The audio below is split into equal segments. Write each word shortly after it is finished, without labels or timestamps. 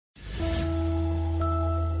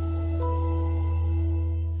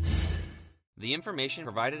The information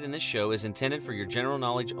provided in this show is intended for your general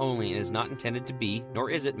knowledge only and is not intended to be,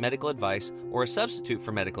 nor is it, medical advice or a substitute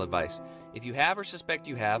for medical advice. If you have or suspect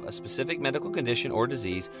you have a specific medical condition or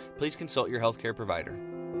disease, please consult your healthcare provider.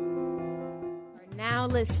 Are now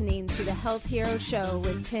listening to the Health Hero Show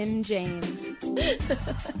with Tim James.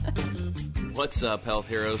 What's up, Health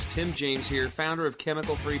Heroes? Tim James here, founder of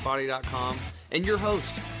ChemicalFreeBody.com and your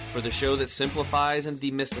host for the show that simplifies and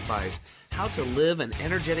demystifies how to live an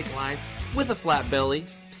energetic life with a flat belly.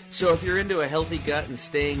 So if you're into a healthy gut and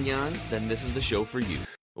staying young, then this is the show for you.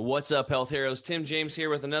 What's up, Health Heroes? Tim James here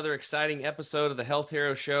with another exciting episode of the Health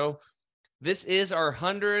Hero Show. This is our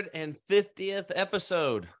 150th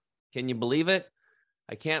episode. Can you believe it?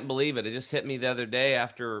 I can't believe it. It just hit me the other day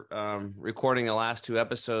after recording the last two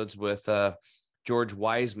episodes with George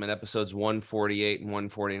Wiseman, episodes 148 and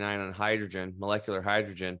 149 on hydrogen, molecular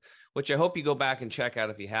hydrogen, which I hope you go back and check out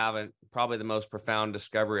if you haven't. Probably the most profound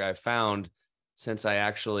discovery I've found since I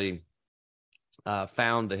actually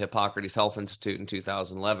found the Hippocrates Health Institute in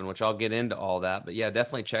 2011, which I'll get into all that. But yeah,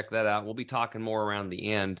 definitely check that out. We'll be talking more around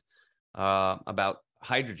the end about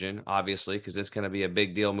hydrogen, obviously, because it's going to be a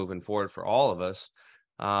big deal moving forward for all of us.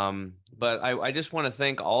 But I just want to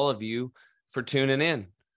thank all of you for tuning in.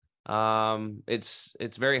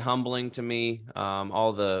 It's very humbling to me.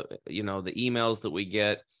 All the emails that we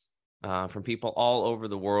get from people all over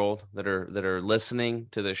the world that are listening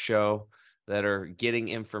to the show, that are getting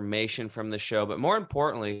information from the show, but more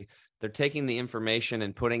importantly, they're taking the information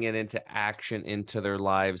and putting it into action into their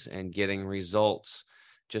lives and getting results,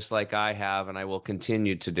 just like I have, and I will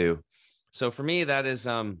continue to do. So for me, that is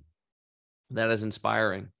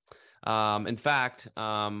inspiring. In fact,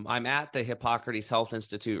 I'm at the Hippocrates Health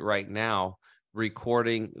Institute right now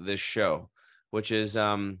recording this show, which is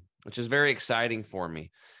very exciting for me.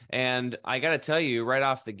 And I got to tell you right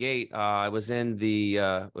off the gate, I was in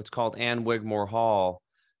the what's called Ann Wigmore Hall,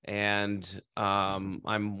 and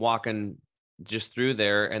I'm walking just through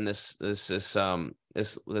there, and this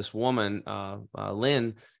woman,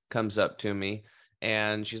 Lynn, comes up to me.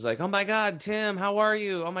 And she's like, "Oh my God, Tim, how are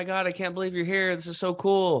you? Oh my God, I can't believe you're here. This is so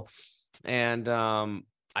cool." And I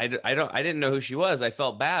didn't know who she was. I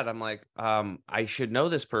felt bad. I'm like, I should know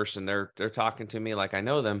this person. They're talking to me like I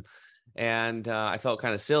know them, and I felt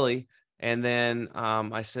kind of silly. And then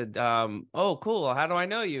I said, "Oh, cool. How do I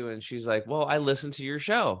know you?" And she's like, "Well, I listened to your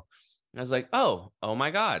show." I was like, "Oh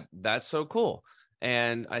my God, that's so cool."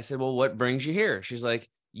 And I said, "Well, what brings you here?" She's like,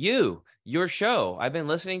 your show. I've been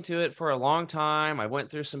listening to it for a long time. I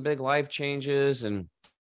went through some big life changes and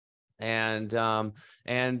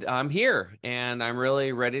I'm here and I'm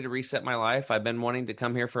really ready to reset my life. I've been wanting to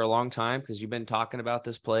come here for a long time because you've been talking about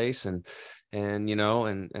this place and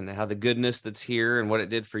how the goodness that's here and what it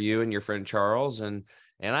did for you and your friend Charles, and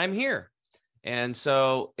I'm here. And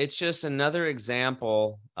so it's just another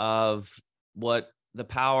example of what the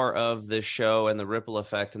power of this show and the ripple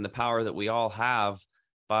effect and the power that we all have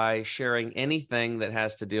by sharing anything that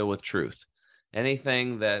has to deal with truth,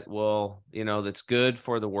 anything that will, that's good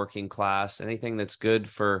for the working class, anything that's good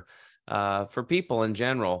for people in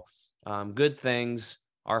general. Good things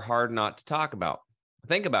are hard not to talk about.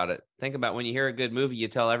 Think about it. Think about when you hear a good movie, you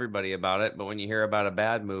tell everybody about it. But when you hear about a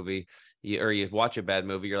bad movie, you watch a bad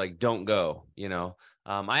movie, you're like, don't go,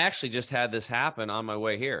 I actually just had this happen on my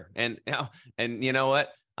way here. And you know what?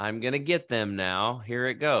 I'm going to get them now. Here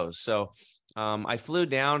it goes. So I flew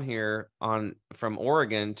down here from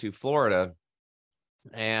Oregon to Florida,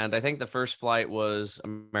 and I think the first flight was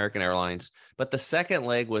American Airlines, but the second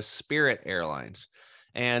leg was Spirit Airlines.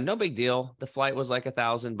 And no big deal. The flight was like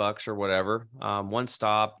 $1,000 or whatever. One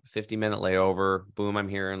stop, 50-minute layover. Boom, I'm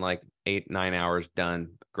here in like 8-9 hours,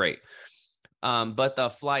 done. Great. But the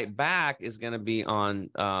flight back is going to be on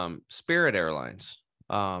Spirit Airlines.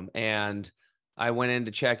 And I went in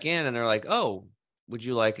to check in, and they're like, "Oh, would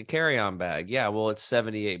you like a carry-on bag?" Yeah, well, it's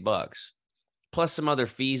 $78 plus some other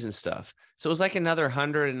fees and stuff. So it was like another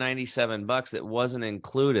 $197 that wasn't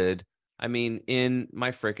included, in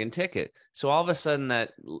my freaking ticket. So all of a sudden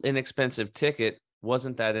that inexpensive ticket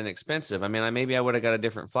wasn't that inexpensive. Maybe I would have got a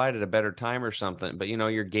different flight at a better time or something, but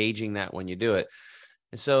you're gauging that when you do it.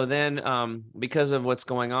 And so then because of what's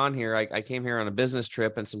going on here, I came here on a business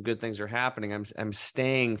trip and some good things are happening. I'm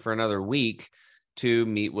staying for another week to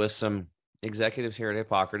meet with some executives here at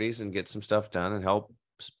Hippocrates and get some stuff done and help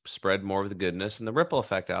spread more of the goodness and the ripple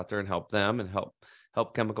effect out there and help them and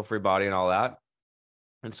help Chemical Free Body and all that.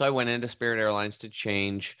 And so I went into Spirit Airlines to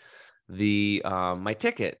change the my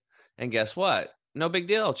ticket. And guess what? No big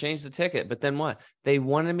deal. Change the ticket. But then what? They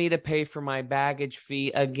wanted me to pay for my baggage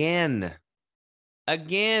fee again.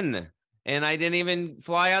 And I didn't even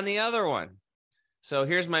fly on the other one. So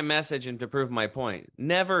here's my message, and to prove my point,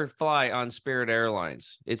 never fly on Spirit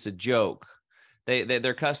Airlines. It's a joke.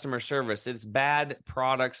 Their customer service, it's bad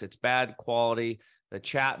products, it's bad quality. The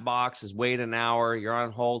chat box is wait an hour, you're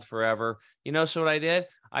on hold forever. So what I did?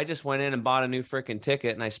 I just went in and bought a new freaking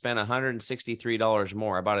ticket, and I spent $163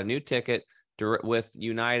 more. I bought a new ticket with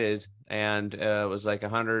United, and it was like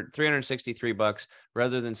 $363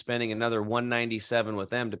 rather than spending another $197 with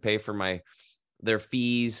them to pay for their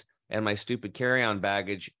fees and my stupid carry-on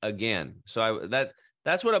baggage again. So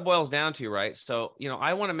that's what it boils down to, right? So,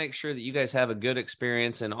 I want to make sure that you guys have a good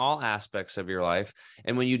experience in all aspects of your life.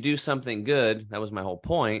 And when you do something good, that was my whole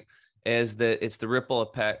point, is that it's the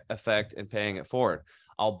ripple effect and paying it forward.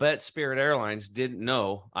 I'll bet Spirit Airlines didn't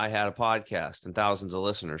know I had a podcast and thousands of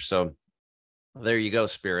listeners. So there you go,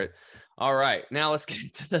 Spirit. All right, now let's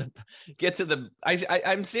get to the.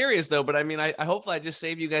 I'm serious though, but I mean, I hopefully I just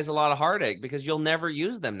saved you guys a lot of heartache, because you'll never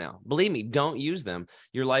use them now. Believe me, don't use them.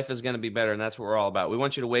 Your life is going to be better, and that's what we're all about. We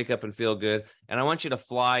want you to wake up and feel good, and I want you to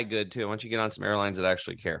fly good too. I want you to get on some airlines that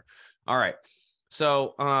actually care. All right,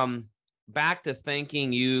 so back to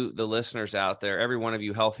thanking you, the listeners out there, every one of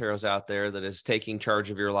you health heroes out there that is taking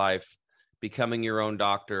charge of your life, becoming your own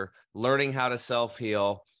doctor, learning how to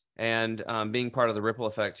self-heal, and being part of the ripple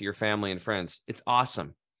effect to your family and friends. It's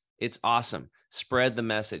awesome. It's awesome. Spread the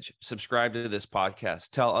message. Subscribe to this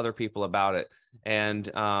podcast. Tell other people about it.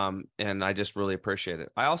 And I just really appreciate it.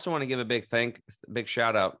 I also want to give a big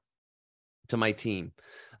shout out to my team.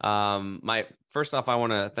 First off, I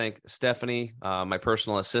want to thank Stephanie, my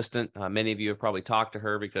personal assistant. Many of you have probably talked to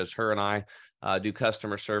her, because her and I do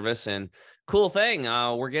customer service. And cool thing,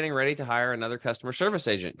 we're getting ready to hire another customer service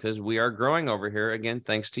agent, because we are growing over here, again,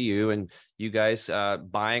 thanks to you and you guys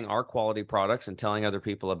buying our quality products and telling other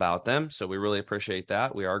people about them. So we really appreciate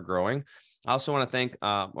that. We are growing. I also want to thank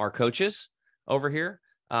our coaches over here.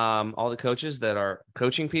 All the coaches that are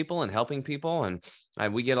coaching people and helping people. And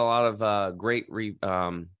we get a lot of great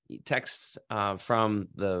texts from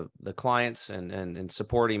the clients and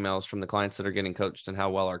support emails from the clients that are getting coached, and how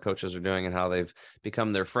well our coaches are doing, and how they've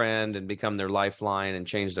become their friend and become their lifeline and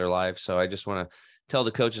changed their life. So I just want to tell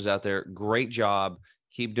the coaches out there, great job.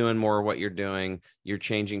 Keep doing more of what you're doing. You're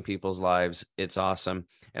changing people's lives. It's awesome.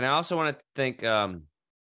 And I also want to thank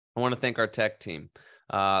our tech team.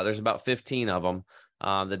 There's about 15 of them.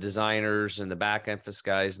 The designers and the back office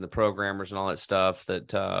guys and the programmers and all that stuff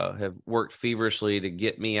that have worked feverishly to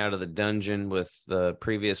get me out of the dungeon with the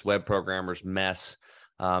previous web programmers mess.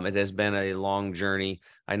 It has been a long journey.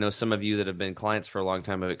 I know some of you that have been clients for a long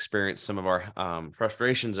time have experienced some of our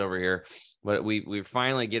frustrations over here, but we're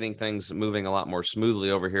finally getting things moving a lot more smoothly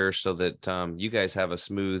over here, so that you guys have a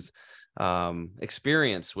smooth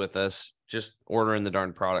experience with us just ordering the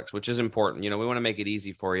darn products, which is important. We want to make it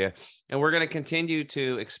easy for you, and we're going to continue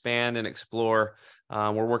to expand and explore.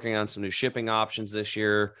 We're working on some new shipping options this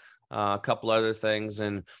year, a couple other things,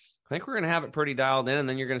 and I think we're going to have it pretty dialed in, and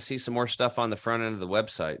then you're going to see some more stuff on the front end of the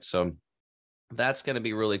website. So that's going to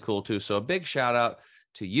be really cool too. So a big shout out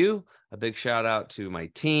to you, a big shout out to my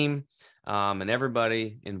team, and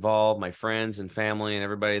everybody involved, my friends and family, and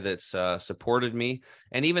everybody that's supported me.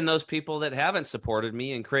 And even those people that haven't supported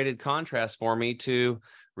me and created contrast for me to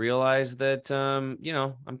realize that,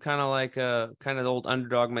 I'm kind of like the old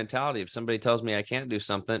underdog mentality. If somebody tells me I can't do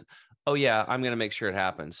something, oh yeah, I'm going to make sure it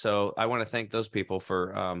happens. So I want to thank those people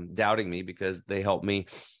for doubting me, because they helped me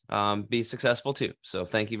be successful too. So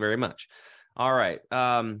thank you very much. All right.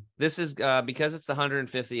 This is because it's the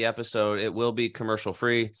 150th episode, it will be commercial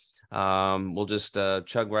free. We'll just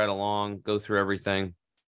chug right along, go through everything,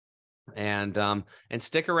 and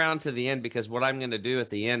stick around to the end, because what I'm going to do at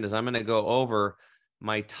the end is I'm going to go over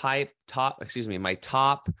my top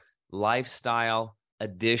lifestyle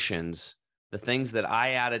additions, the things that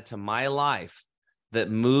I added to my life that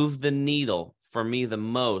moved the needle for me the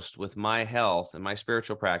most with my health and my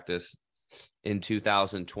spiritual practice in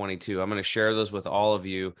 2022. I'm going to share those with all of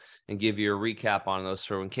you and give you a recap on those.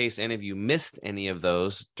 So in case any of you missed any of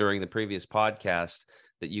those during the previous podcast,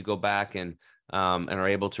 that you go back and are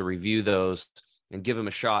able to review those and give them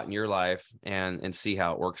a shot in your life and see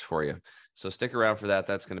how it works for you. So stick around for that.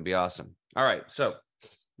 That's going to be awesome. All right. So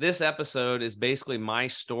this episode is basically my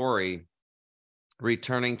story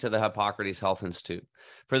returning to the Hippocrates Health Institute.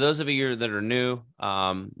 For those of you that are new,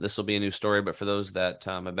 this will be a new story, but for those that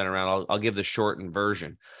have been around, I'll give the shortened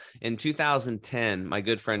version. In 2010, my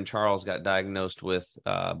good friend Charles got diagnosed with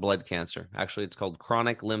blood cancer. Actually, it's called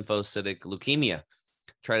chronic lymphocytic leukemia.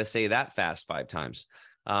 Try to say that fast 5 times.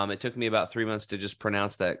 It took me about 3 months to just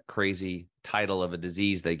pronounce that crazy title of a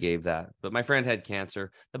disease they gave that. But my friend had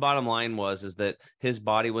cancer. The bottom line is that his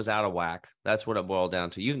body was out of whack. That's what it boiled down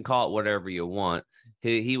to. You can call it whatever you want.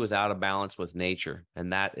 He was out of balance with nature,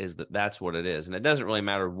 and that's what it is. And it doesn't really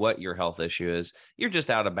matter what your health issue is. You're just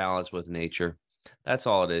out of balance with nature. That's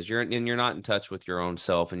all it is. You're not in touch with your own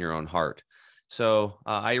self and your own heart. So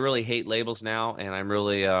I really hate labels now, and I'm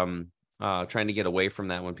really trying to get away from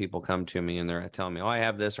that when people come to me and they're telling me, "Oh, I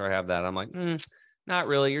have this or I have that." I'm like, not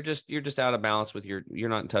really. You're just out of balance with you're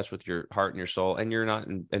not in touch with your heart and your soul, and you're not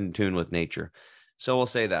in tune with nature. So we'll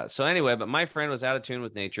say that. So anyway, but my friend was out of tune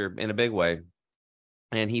with nature in a big way.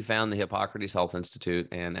 And he found the Hippocrates Health Institute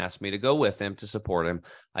and asked me to go with him to support him.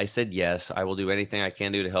 I said, yes, I will do anything I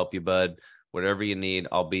can do to help you, bud. Whatever you need,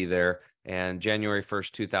 I'll be there. And January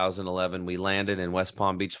 1st, 2011, we landed in West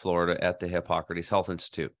Palm Beach, Florida at the Hippocrates Health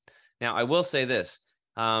Institute. Now, I will say this,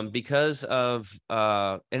 because of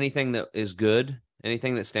anything that is good,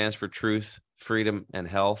 anything that stands for truth, freedom, and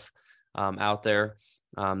health out there,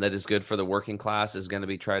 that is good for the working class is going to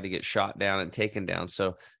be tried to get shot down and taken down.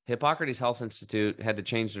 So Hippocrates Health Institute had to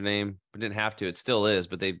change their name, but didn't have to. It still is,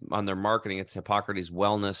 but they on their marketing, it's Hippocrates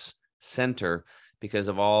Wellness Center because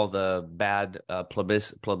of all the bad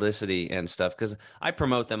publicity and stuff. Because I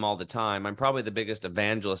promote them all the time. I'm probably the biggest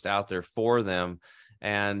evangelist out there for them,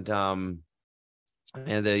 and the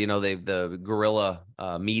guerrilla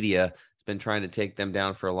media has been trying to take them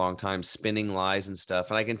down for a long time, spinning lies and stuff.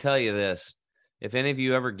 And I can tell you this. If any of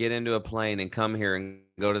you ever get into a plane and come here and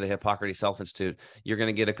go to the Hippocrates Health Institute, you're going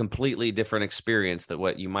to get a completely different experience than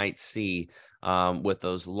what you might see with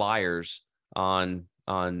those liars on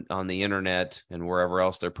the internet and wherever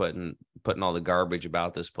else they're putting all the garbage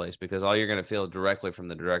about this place. Because all you're going to feel directly from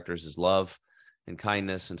the directors is love and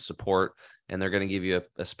kindness and support, and they're going to give you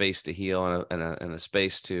a space to heal and a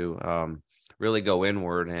space to really go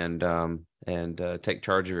inward and take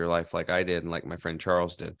charge of your life, like I did and like my friend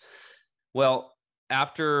Charles did. Well,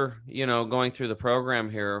 after, going through the program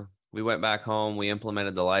here, we went back home, we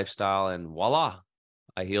implemented the lifestyle, and voila,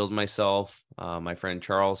 I healed myself. My friend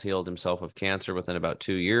Charles healed himself of cancer within about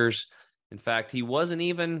 2 years. In fact, he wasn't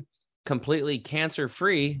even completely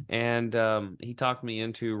cancer-free, and he talked me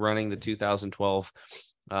into running the 2012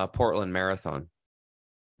 Portland Marathon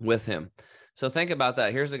with him. So think about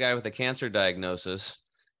that. Here's a guy with a cancer diagnosis,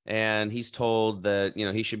 and he's told that,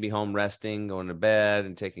 he should be home resting, going to bed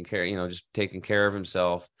and taking care, just taking care of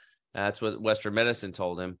himself. That's what Western medicine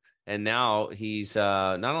told him. And now he's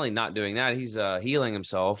not only not doing that, he's healing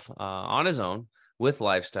himself on his own with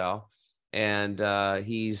lifestyle, and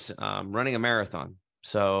he's running a marathon.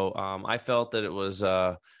 So I felt that it was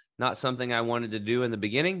not something I wanted to do in the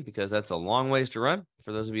beginning because that's a long ways to run.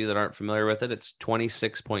 For those of you that aren't familiar with it, it's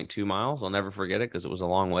 26.2 miles. I'll never forget it because it was a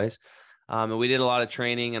long ways. And we did a lot of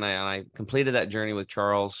training, and I completed that journey with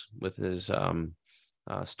Charles with his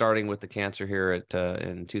starting with the cancer here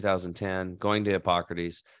in 2010, going to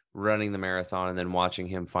Hippocrates, running the marathon, and then watching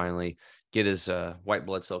him finally get his white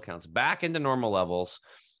blood cell counts back into normal levels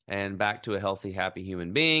and back to a healthy, happy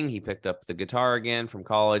human being. He picked up the guitar again from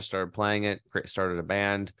college, started playing it, started a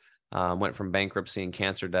band, went from bankruptcy and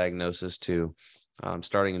cancer diagnosis to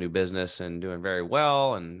starting a new business and doing very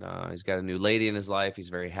well. And he's got a new lady in his life. He's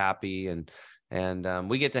very happy. And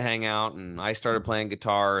we get to hang out, and I started playing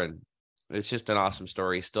guitar, and it's just an awesome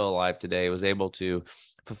story. He's still alive today. He was able to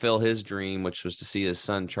fulfill his dream, which was to see his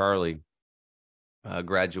son, Charlie,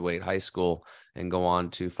 graduate high school and go on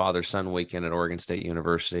to father-son weekend at Oregon State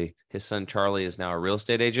University. His son, Charlie, is now a real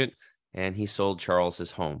estate agent, and he sold Charles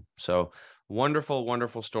his home. So wonderful,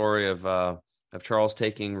 wonderful story of Charles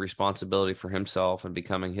taking responsibility for himself and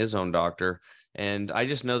becoming his own doctor. And I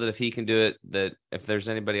just know that if he can do it, that if there's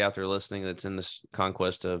anybody out there listening that's in this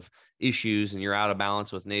conquest of issues and you're out of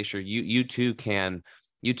balance with nature, you too can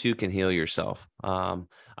heal yourself.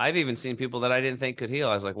 I've even seen people that I didn't think could heal.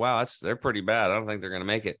 I was like, wow, they're pretty bad. I don't think they're going to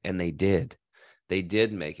make it. And they did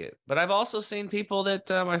make it. But I've also seen people that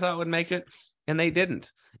I thought would make it, and they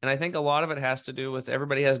didn't. And I think a lot of it has to do with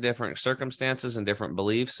everybody has different circumstances and different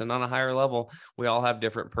beliefs. And on a higher level, we all have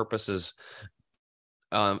different purposes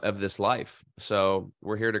of this life. So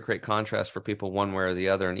we're here to create contrast for people one way or the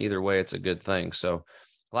other. And either way, it's a good thing. So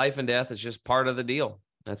life and death is just part of the deal.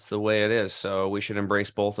 That's the way it is. So we should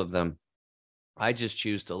embrace both of them. I just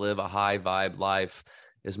choose to live a high vibe life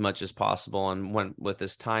as much as possible. And with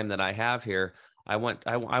this time that I have here, I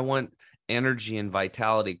want energy and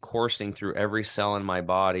vitality coursing through every cell in my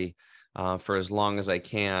body for as long as I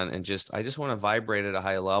can. And I just want to vibrate at a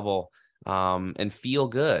high level and feel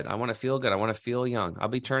good. I want to feel good. I want to feel young. I'll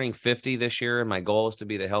be turning 50 this year, and my goal is to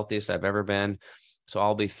be the healthiest I've ever been. So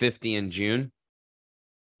I'll be 50 in June.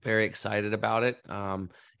 Very excited about it.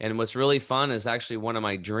 And what's really fun is actually one of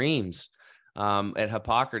my dreams at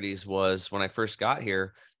Hippocrates was when I first got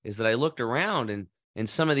here is that I looked around and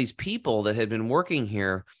some of these people that had been working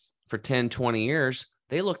here for 10, 20 years,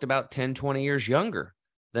 they looked about 10, 20 years younger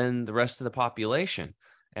than the rest of the population.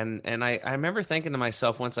 And I remember thinking to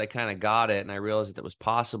myself once I kind of got it and I realized that it was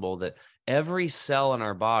possible that every cell in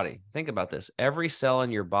our body, think about this, every cell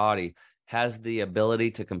in your body has the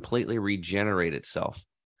ability to completely regenerate itself.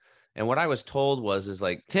 And what I was told is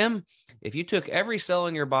like, Tim, if you took every cell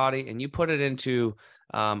in your body and you put it into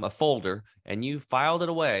a folder and you filed it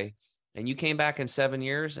away and you came back in 7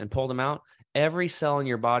 years and pulled them out, every cell in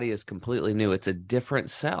your body is completely new. It's a different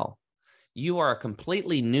cell. You are a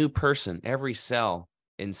completely new person, every cell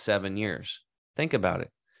in 7 years. Think about it.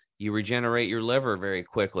 You regenerate your liver very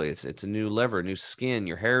quickly. It's a new liver, new skin,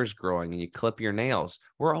 your hair's growing, and you clip your nails.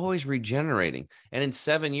 We're always regenerating. And in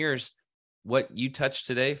 7 years, what you touch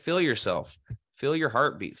today, feel yourself, feel your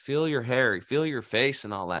heartbeat, feel your hair, feel your face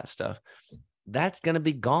and all that stuff. That's going to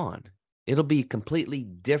be gone. It'll be completely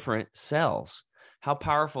different cells. How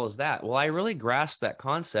powerful is that? Well, I really grasped that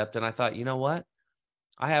concept and I thought, you know what?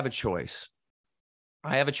 I have a choice.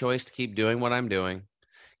 I have a choice to keep doing what I'm doing,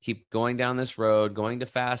 keep going down this road, going to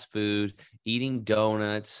fast food, eating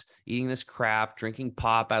donuts, eating this crap, drinking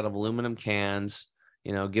pop out of aluminum cans,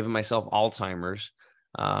 giving myself Alzheimer's,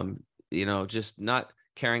 just not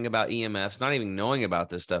caring about EMFs, not even knowing about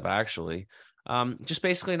this stuff, actually, just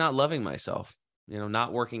basically not loving myself,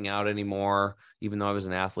 not working out anymore, even though I was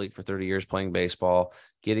an athlete for 30 years playing baseball,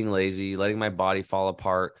 getting lazy, letting my body fall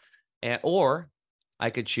apart. Or I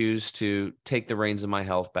could choose to take the reins of my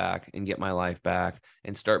health back and get my life back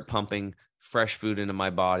and start pumping fresh food into my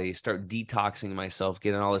body, start detoxing myself,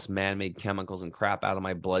 getting all this man-made chemicals and crap out of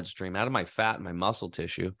my bloodstream, out of my fat and my muscle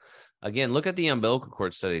tissue. Again, look at the umbilical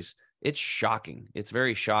cord studies. It's shocking. It's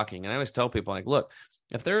very shocking. And I always tell people, like, look,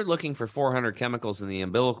 if they're looking for 400 chemicals in the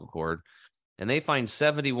umbilical cord and they find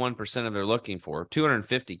 71% of they're looking for,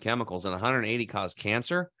 250 chemicals and 180 cause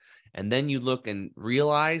cancer, and then you look and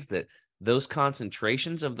realize that those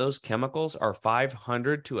concentrations of those chemicals are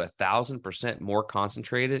 500 to 1,000% more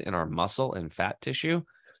concentrated in our muscle and fat tissue,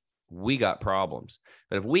 we got problems.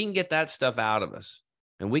 But if we can get that stuff out of us,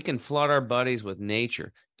 and we can flood our bodies with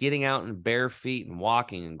nature, getting out in bare feet and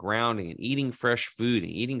walking and grounding and eating fresh food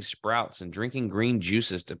and eating sprouts and drinking green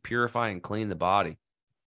juices to purify and clean the body.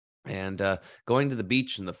 And going to the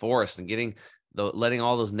beach and the forest and letting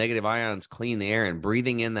all those negative ions clean the air and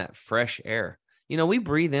breathing in that fresh air. We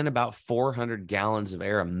breathe in about 400 gallons of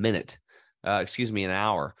air a minute, an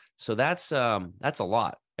hour. So that's a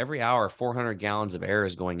lot. Every hour, 400 gallons of air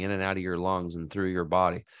is going in and out of your lungs and through your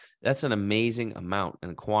body. That's an amazing amount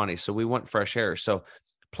and quantity. So we want fresh air. So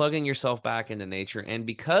plugging yourself back into nature. And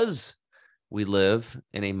because we live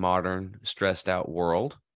in a modern, stressed out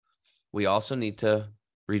world, we also need to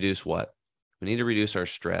reduce what? We need to reduce our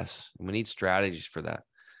stress. And we need strategies for that.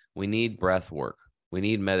 We need breath work. We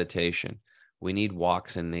need meditation. We need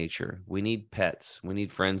walks in nature. We need pets. We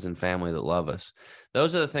need friends and family that love us.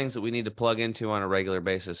 Those are the things that we need to plug into on a regular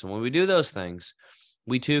basis. And when we do those things,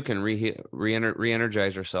 we too can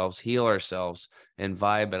re-energize ourselves, heal ourselves, and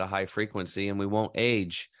vibe at a high frequency, and we won't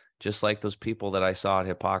age just like those people that I saw at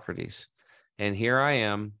Hippocrates. And here I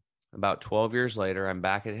am, about 12 years later, I'm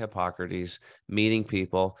back at Hippocrates, meeting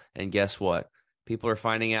people, and guess what? People are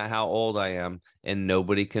finding out how old I am, and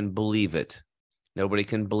nobody can believe it. Nobody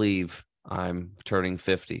can believe I'm turning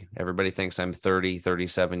 50. Everybody thinks I'm 30,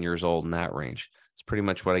 37 years old in that range. It's pretty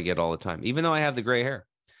much what I get all the time, even though I have the gray hair.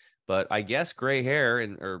 But I guess gray hair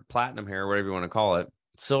or platinum hair, whatever you want to call it,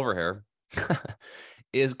 silver hair,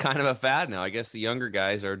 is kind of a fad now. I guess the younger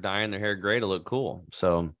guys are dyeing their hair gray to look cool.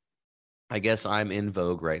 So I guess I'm in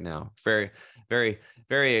vogue right now. Very, very,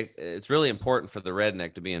 very, it's really important for the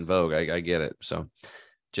redneck to be in vogue. I get it. So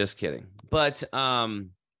just kidding. But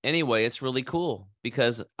anyway, it's really cool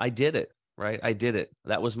because I did it, right? I did it.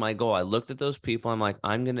 That was my goal. I looked at those people. I'm like,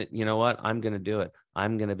 you know what? I'm going to do it.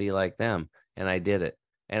 I'm going to be like them. And I did it.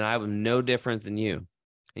 And I was no different than you.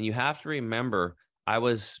 And you have to remember, I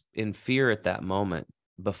was in fear at that moment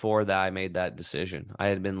before that I made that decision. I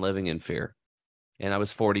had been living in fear. And I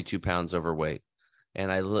was 42 pounds overweight. And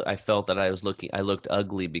I felt that I looked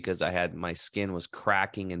ugly because my skin was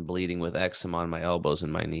cracking and bleeding with eczema on my elbows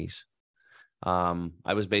and my knees.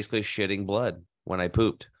 I was basically shitting blood when I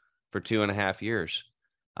pooped for 2.5 years.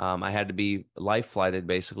 I had to be life flighted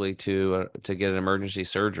basically to get an emergency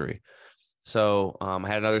surgery. So I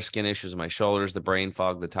had other skin issues in my shoulders, the brain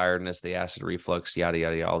fog, the tiredness, the acid reflux, yada,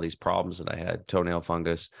 yada, yada, all these problems that I had, toenail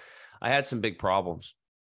fungus. I had some big problems.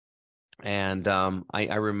 And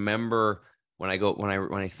I remember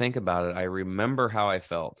when I think about it, I remember how I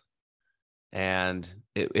felt, and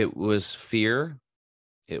it was fear.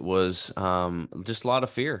 It was just a lot of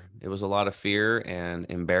fear. It was a lot of fear and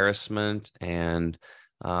embarrassment, and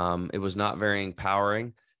it was not very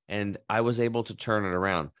empowering. And I was able to turn it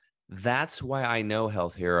around. That's why I know,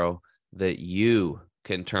 Health Hero, that you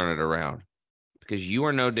can turn it around, because you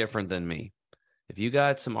are no different than me. If you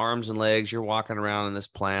got some arms and legs, you're walking around on this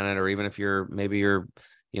planet, or even if maybe you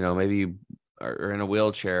are in a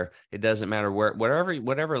wheelchair, it doesn't matter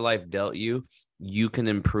whatever life dealt you, you can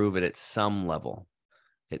improve it at some level.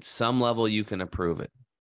 At some level, you can improve it.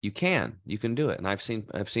 You can do it. And I've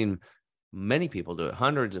seen many people do it,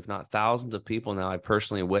 hundreds, if not thousands of people now. I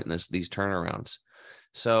personally witnessed these turnarounds.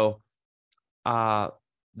 So,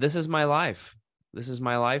 this is my life. This is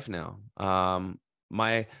my life now.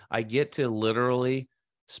 I get to literally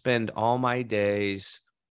spend all my days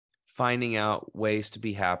finding out ways to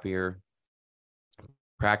be happier,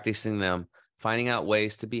 practicing them, finding out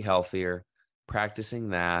ways to be healthier,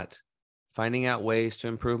 practicing that, finding out ways to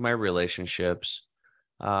improve my relationships.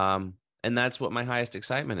 And that's what my highest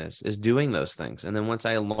excitement is doing those things. And then once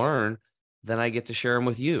I learn, then I get to share them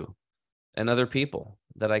with you and other people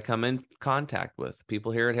that I come in contact with,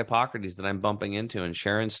 people here at Hippocrates that I'm bumping into and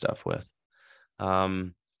sharing stuff with.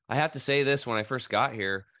 I have to say this, when I first got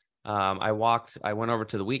here, I went over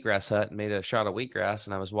to the wheatgrass hut and made a shot of wheatgrass,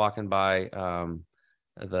 and I was walking by,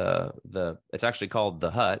 it's actually called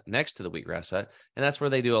the hut next to the wheatgrass hut, and that's where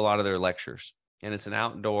they do a lot of their lectures. And it's an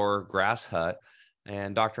outdoor grass hut,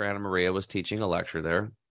 and Dr. Anna Maria was teaching a lecture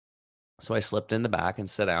there. So I slipped in the back and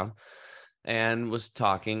sat down and was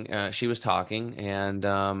talking. She was talking, and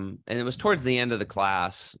it was towards the end of the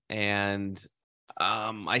class, and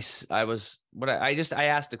I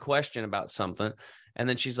asked a question about something, and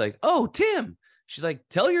then she's like, "Oh, Tim," she's like,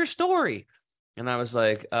 "tell your story." And I was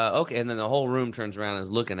like, okay. And then the whole room turns around and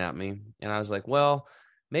is looking at me. And I was like, well,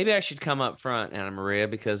 maybe I should come up front, Anna Maria,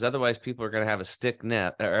 because otherwise people are going to have a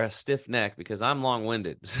stiff neck because I'm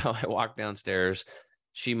long-winded. So I walked downstairs.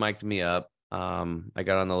 She mic'd me up. I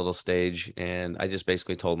got on the little stage, and I just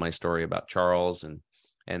basically told my story about Charles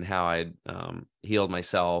and how I'd healed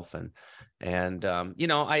myself. And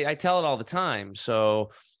I tell it all the time.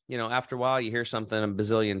 So, after a while you hear something a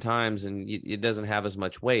bazillion times and it doesn't have as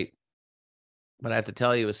much weight. But I have to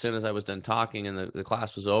tell you, as soon as I was done talking and the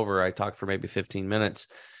class was over, I talked for maybe 15 minutes.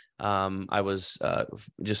 I was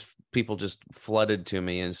people just flooded to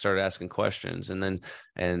me and started asking questions, and then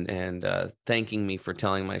thanking me for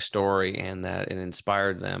telling my story, and that it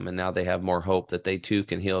inspired them. And now they have more hope that they too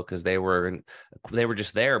can heal, because they were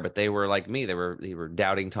just there, but they were like me. They were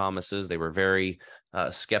doubting Thomases. They were very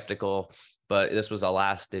skeptical, but this was a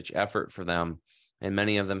last ditch effort for them. And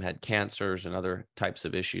many of them had cancers and other types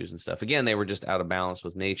of issues and stuff. Again, they were just out of balance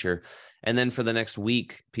with nature. And then for the next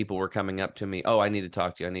week, people were coming up to me. "Oh, I need to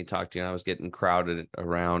talk to you. I need to talk to you." And I was getting crowded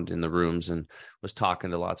around in the rooms and was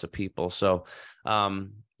talking to lots of people. So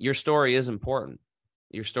your story is important.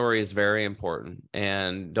 Your story is very important.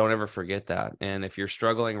 And don't ever forget that. And if you're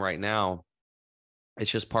struggling right now,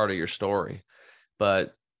 it's just part of your story.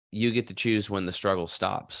 But you get to choose when the struggle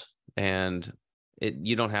stops. And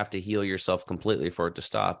you don't have to heal yourself completely for it to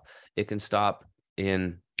stop. It can stop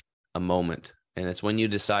in a moment. And it's when you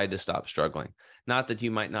decide to stop struggling. Not that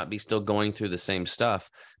you might not be still going through the same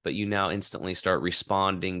stuff, but you now instantly start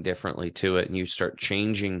responding differently to it. And you start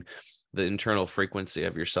changing the internal frequency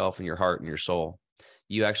of yourself and your heart and your soul.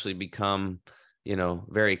 You actually become,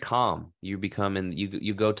 very calm. You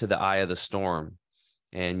go to the eye of the storm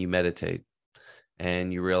and you meditate,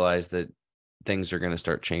 and you realize that things are going to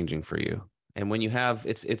start changing for you. And when you have,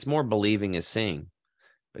 it's more believing is seeing,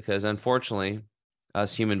 because unfortunately,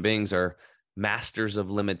 us human beings are masters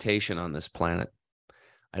of limitation on this planet.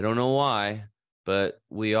 I don't know why, but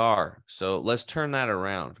we are. So let's turn that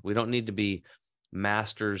around. We don't need to be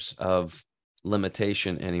masters of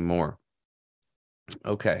limitation anymore.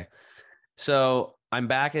 Okay. So I'm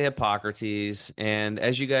back at Hippocrates. And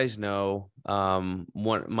as you guys know,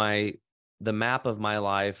 the map of my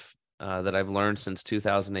life that I've learned since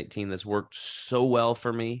 2018 that's worked so well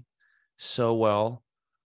for me, so well.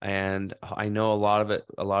 And I know a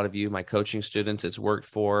lot of you, my coaching students, it's worked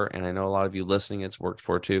for, and I know a lot of you listening, it's worked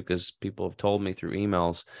for too, because people have told me through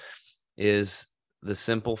emails, is the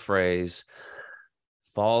simple phrase,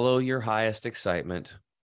 follow your highest excitement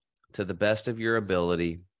to the best of your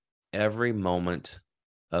ability every moment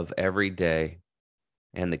of every day.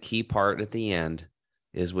 And the key part at the end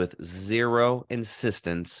is with zero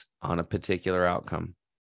insistence on a particular outcome.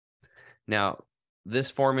 Now, this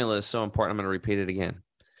formula is so important. I'm going to repeat it again.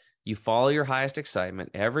 You follow your highest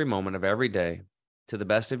excitement every moment of every day to the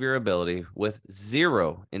best of your ability with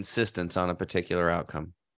zero insistence on a particular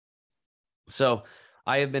outcome. So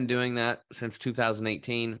I have been doing that since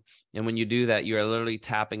 2018. And when you do that, you are literally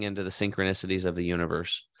tapping into the synchronicities of the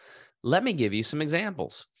universe. Let me give you some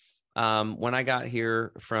examples. When I got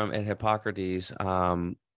here at Hippocrates,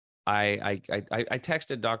 I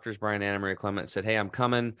texted doctors Brian and Anna Maria Clement and said, hey, I'm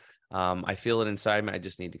coming. I feel it inside me. I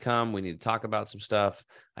just need to come. We need to talk about some stuff.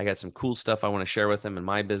 I got some cool stuff I want to share with them in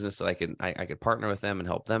my business that I could partner with them and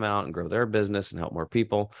help them out and grow their business and help more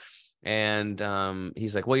people. And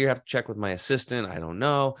he's like, well, you have to check with my assistant. I don't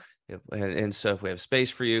know. And so if we have space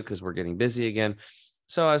for you, because we're getting busy again.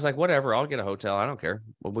 So I was like, whatever, I'll get a hotel. I don't care.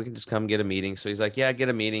 Well, we can just come get a meeting. So he's like, yeah, get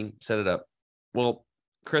a meeting, set it up. Well,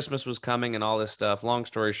 Christmas was coming and all this stuff. Long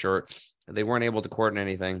story short, they weren't able to coordinate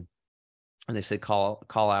anything. And they said, call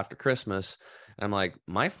after Christmas. And I'm like,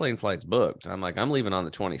 my plane flight's booked. I'm like, I'm leaving on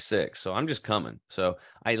the 26th. So I'm just coming. So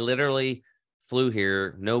I literally flew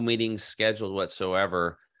here, no meetings scheduled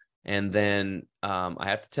whatsoever. And then I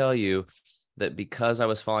have to tell you that because I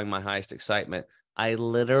was following my highest excitement, I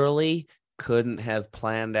literally couldn't have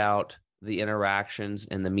planned out the interactions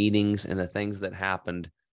and the meetings and the things that happened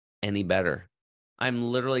any better. I'm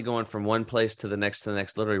literally going from one place to the next,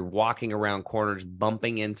 literally walking around corners,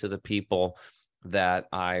 bumping into the people that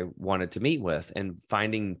I wanted to meet with and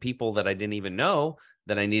finding people that I didn't even know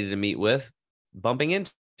that I needed to meet with, bumping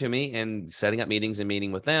into me and setting up meetings and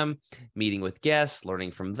meeting with them, meeting with guests,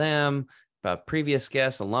 learning from them, about previous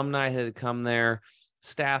guests, alumni that had come there,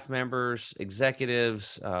 staff members,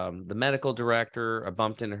 executives, the medical director. I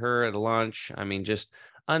bumped into her at a lunch. I mean, just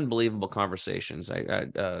unbelievable conversations.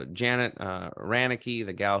 Janet Ranicky,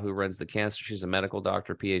 the gal who runs the cancer, she's a medical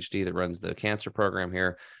doctor, PhD, that runs the cancer program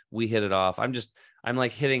here. We hit it off. I'm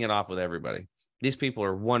like hitting it off with everybody. These people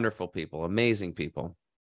are wonderful people, amazing people.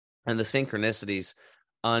 And the synchronicities,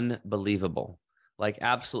 unbelievable, like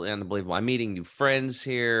absolutely unbelievable. I'm meeting new friends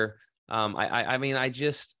here. I mean,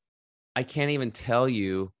 I can't even tell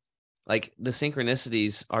you, like, the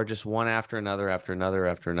synchronicities are just one after another, after another,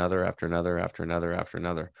 after another, after another, after another, after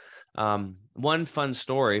another. One fun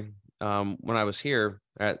story, when I was here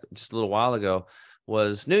just a little while ago,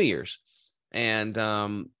 was New Year's. And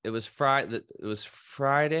it was Friday.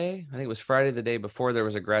 I think it was Friday, the day before there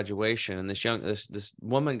was a graduation. And this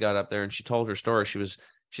woman got up there and she told her story.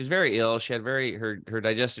 She's very ill. She had her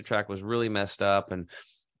digestive tract was really messed up, and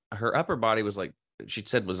her upper body was like, she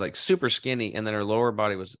said, was like super skinny, and then her lower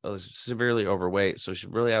body was severely overweight. So she's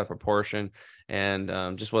really out of proportion and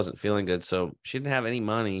just wasn't feeling good. So she didn't have any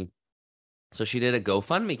money. So she did a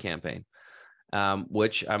GoFundMe campaign,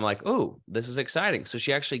 which I'm like, oh, this is exciting. So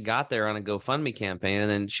she actually got there on a GoFundMe campaign,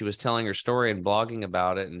 and then she was telling her story and blogging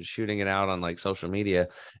about it and shooting it out on like social media.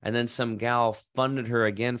 And then some gal funded her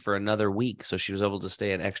again for another week. So she was able to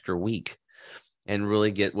stay an extra week and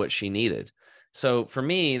really get what she needed. So for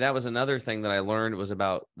me, that was another thing that I learned, was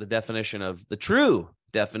about the true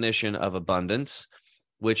definition of abundance,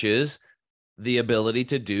 which is the ability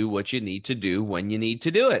to do what you need to do when you need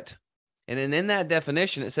to do it. And in that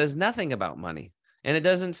definition, it says nothing about money, and it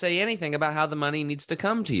doesn't say anything about how the money needs to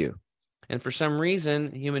come to you. And for some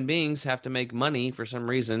reason, human beings have to make money, for some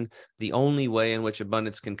reason, the only way in which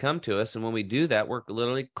abundance can come to us. And when we do that, we're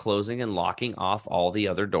literally closing and locking off all the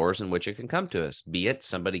other doors in which it can come to us, be it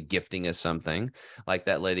somebody gifting us something like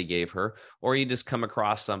that lady gave her, or you just come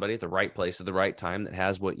across somebody at the right place at the right time that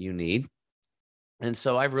has what you need. And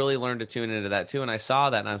so I've really learned to tune into that too. And I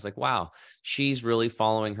saw that and I was like, wow, she's really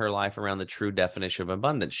following her life around the true definition of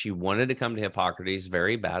abundance. She wanted to come to Hippocrates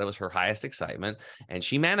very bad. It was her highest excitement, and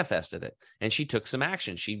she manifested it, and she took some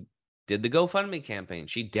action. She did the GoFundMe campaign.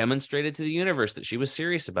 She demonstrated to the universe that she was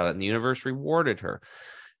serious about it, and the universe rewarded her.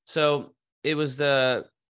 So it was the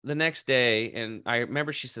next day. And I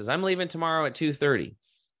remember she says, I'm leaving tomorrow at 2:30.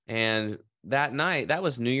 And that night, that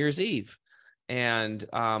was New Year's Eve. And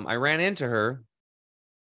I ran into her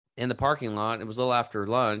in the parking lot. It was a little after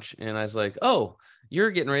lunch, and I was like, oh,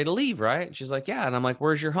 you're getting ready to leave, right? And she's like, yeah. And I'm like,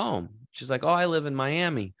 where's your home? She's like, oh, I live in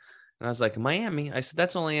Miami. And I was like, Miami? I said,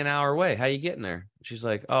 that's only an hour away. How you getting there? She's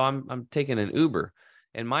like, oh, I'm taking an Uber.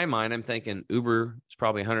 In my mind, I'm thinking Uber is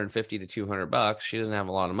probably 150 to 200 bucks. She doesn't have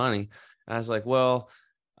a lot of money. And I was like, well,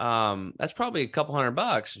 that's probably a couple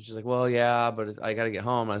 $100. And she's like, well, yeah, but I got to get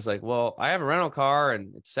home. I was like, well, I have a rental car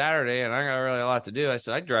and it's Saturday and I got really a lot to do. I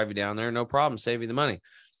said, I'd drive you down there. No problem. Save you the money.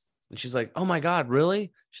 And she's like, oh my God,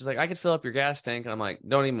 really? She's like, I could fill up your gas tank. And I'm like,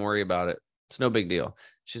 don't even worry about it. It's no big deal.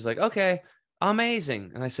 She's like, okay,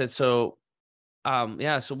 amazing. And I said, so,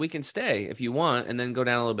 yeah, so we can stay if you want, and then go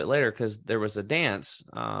down a little bit later, because there was a dance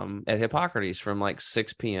at Hippocrates from like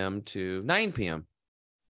 6 p.m. to 9 p.m.,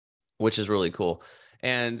 which is really cool.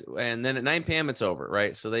 And then at 9 p.m. it's over,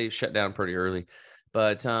 right? So they shut down pretty early.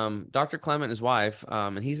 But Dr. Clement and his wife,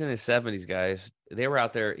 and he's in his 70s, guys, they were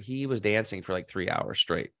out there. He was dancing for like 3 hours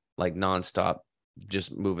straight, like nonstop,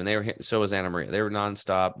 just moving. So was Anna Maria. They were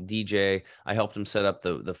nonstop DJ. I helped him set up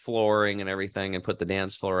the flooring and everything, and put the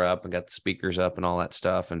dance floor up, and got the speakers up and all that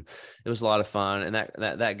stuff. And it was a lot of fun. And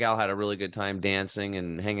that gal had a really good time dancing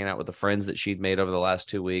and hanging out with the friends that she'd made over the last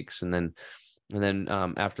 2 weeks. And then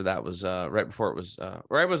after that was right before it was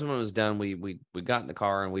right when it was done, we got in the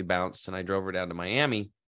car and we bounced, and I drove her down to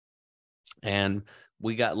Miami, and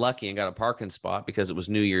we got lucky and got a parking spot because it was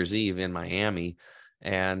New Year's Eve in Miami.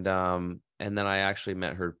 And then I actually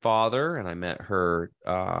met her father, and I met her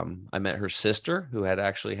sister, who had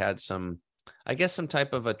actually had some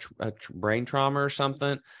type of a brain trauma or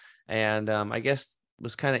something. And I guess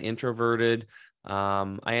was kind of introverted.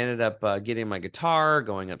 I ended up getting my guitar,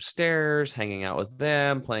 going upstairs, hanging out with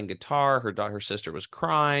them, playing guitar. Her sister was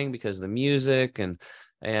crying because of the music, and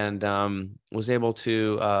was able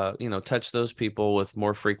to touch those people with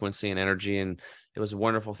more frequency and energy. And it was a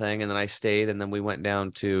wonderful thing. And then I stayed, and then we went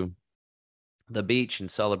down to the beach and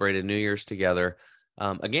celebrated New Year's together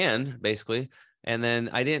again, basically. And then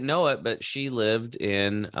I didn't know it, but she lived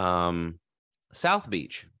in South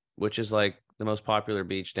Beach, which is like the most popular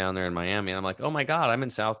beach down there in Miami. And I'm like, oh my God, I'm in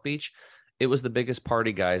South Beach. It was the biggest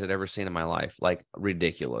party, guys, I'd ever seen in my life. Like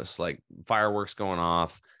ridiculous, like fireworks going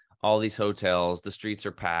off, all these hotels, the streets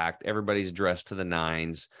are packed, everybody's dressed to the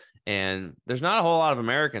nines. And there's not a whole lot of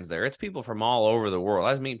Americans there. It's people from all over the world.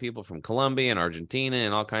 I was meeting people from Colombia and Argentina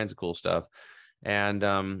and all kinds of cool stuff.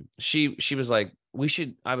 And she was like,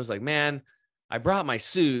 I was like, man, I brought my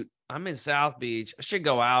suit. I'm in South Beach. I should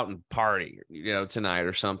go out and party, tonight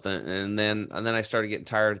or something. And then I started getting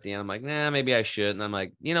tired at the end. I'm like, nah, maybe I should. And I'm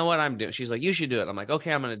like, you know what I'm doing? She's like, you should do it. I'm like,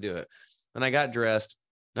 okay, I'm going to do it. And I got dressed.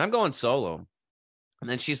 I'm going solo. And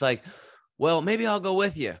then she's like, well, maybe I'll go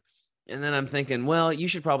with you. And then I'm thinking, well, you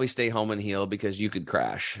should probably stay home and heal because you could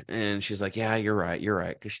crash. And she's like, yeah, you're right.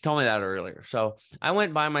 Because she told me that earlier. So I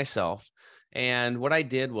went by myself. And what I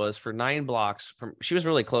did was, for 9 blocks she was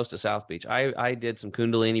really close to South Beach. I did some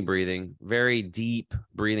Kundalini breathing, very deep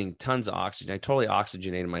breathing, tons of oxygen. I totally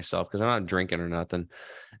oxygenated myself because I'm not drinking or nothing.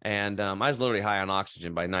 And I was literally high on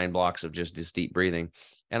oxygen by 9 blocks of just this deep breathing.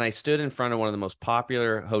 And I stood in front of one of the most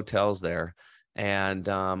popular hotels there. And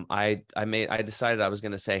I decided I was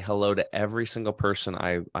going to say hello to every single person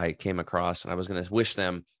I came across, and I was going to wish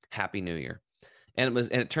them Happy New Year. And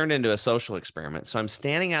it turned into a social experiment. So I'm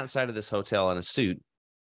standing outside of this hotel in a suit,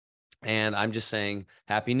 and I'm just saying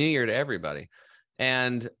Happy New Year to everybody.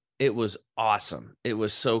 And it was awesome. It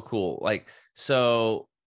was so cool. Like, so,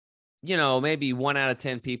 maybe 1 out of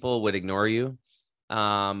 10 people would ignore you.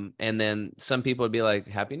 And then some people would be like,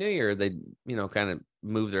 Happy New Year. They'd, kind of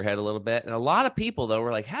move their head a little bit. And a lot of people, though,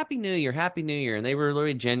 were like, Happy New Year, Happy New Year. And they were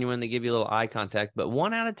really genuine. They give you a little eye contact. But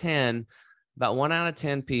about 1 out of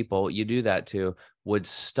 10 people you do that to would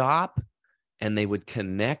stop, and they would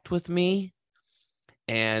connect with me,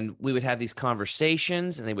 and we would have these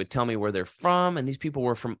conversations, and they would tell me where they're from. And these people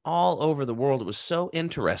were from all over the world. It was so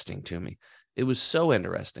interesting to me. It was so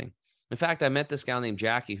interesting. In fact, I met this gal named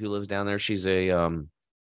Jackie who lives down there. She's a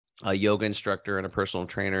yoga instructor and a personal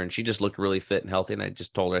trainer, and she just looked really fit and healthy. And I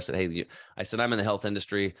just told her, I said, hey, I'm in the health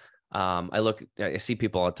industry. I see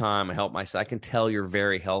people all the time. I help myself. I can tell you're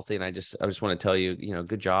very healthy. And I just want to tell you,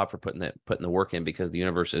 good job for putting the work in, because the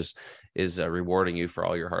universe is rewarding you for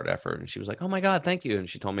all your hard effort. And she was like, oh my God, thank you. And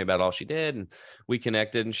she told me about all she did, and we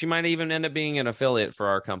connected, and she might even end up being an affiliate for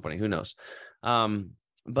our company. Who knows?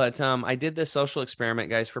 But I did this social experiment,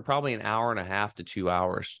 guys, for probably an hour and a half to 2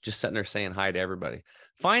 hours, just sitting there saying hi to everybody.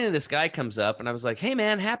 Finally, this guy comes up, and I was like, hey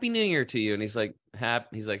man, Happy New Year to you. And he's like,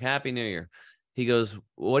 Happy New Year. He goes,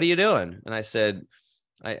 what are you doing? And I said,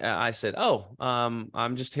 oh,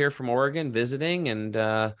 I'm just here from Oregon visiting, and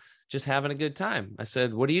just having a good time. I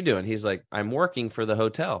said, what are you doing? He's like, I'm working for the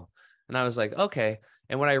hotel. And I was like, okay.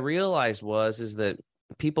 And what I realized is that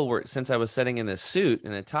people were, since I was sitting in a suit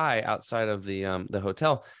and a tie outside of the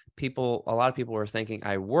hotel, a lot of people were thinking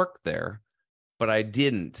I worked there, but I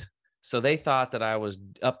didn't. So they thought that I was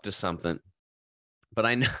up to something. But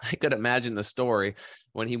I could imagine the story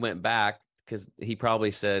when he went back, because he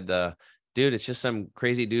probably said, dude, it's just some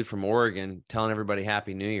crazy dude from Oregon telling everybody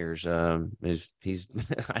Happy New Year's. He's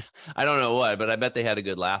I don't know what, but I bet they had a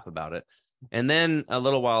good laugh about it. And then a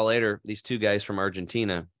little while later, these 2 guys from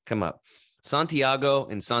Argentina come up, Santiago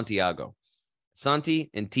and Santiago, Santi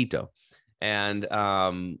and Tito. And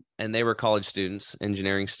they were college students,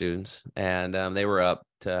 engineering students, and they were up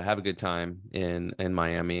to have a good time in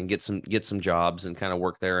Miami and get some jobs and kind of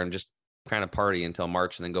work there and just kind of party until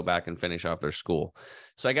March and then go back and finish off their school.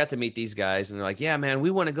 So I got to meet these guys and they're like, yeah, man,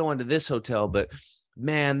 we want to go into this hotel, but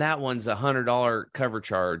man, that one's $100 cover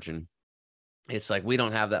charge. And it's like, we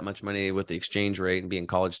don't have that much money with the exchange rate and being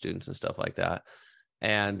college students and stuff like that.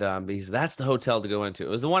 And because that's the hotel to go into. It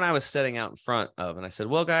was the one I was sitting out in front of. And I said,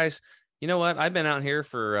 well, guys, you know what? I've been out here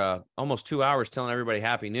for almost 2 hours telling everybody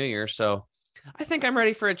Happy New Year. So I think I'm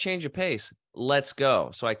ready for a change of pace. Let's go.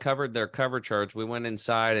 So I covered their cover charge. We went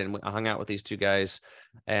inside and I hung out with these two guys.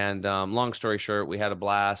 And long story short, we had a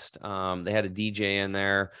blast. They had a DJ in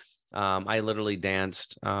there. I literally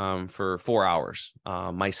danced for 4 hours.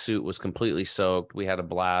 My suit was completely soaked. We had a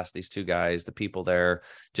blast. These two guys, the people there,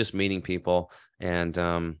 just meeting people. And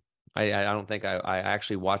I don't think I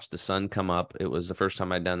actually watched the sun come up. It was the first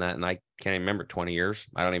time I'd done that. And I can't even remember 20 years.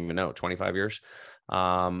 I don't even know, 25 years.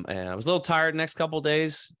 And I was a little tired the next couple of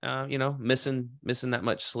days, missing that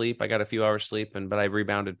much sleep. I got a few hours sleep, but I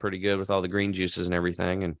rebounded pretty good with all the green juices and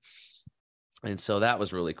everything. And so that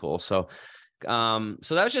was really cool. So that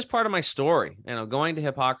was just part of my story, going to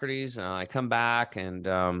Hippocrates. I come back and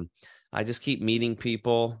I just keep meeting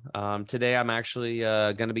people. Today, I'm actually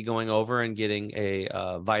going to be going over and getting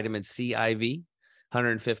a vitamin C IV,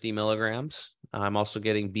 150 milligrams. I'm also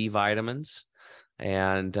getting B vitamins.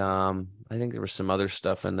 And I think there was some other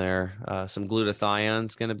stuff in there. Some glutathione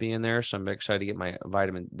is going to be in there. So I'm excited to get my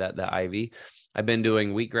vitamin, that IV. I've been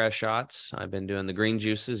doing wheatgrass shots. I've been doing the green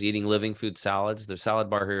juices, eating living food salads. The salad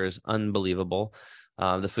bar here is unbelievable.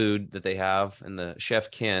 The food that they have, and the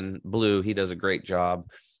chef Ken Blue, he does a great job.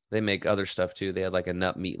 They make other stuff too. They had like a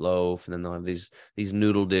nut meatloaf, and then they'll have these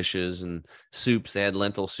noodle dishes and soups. They had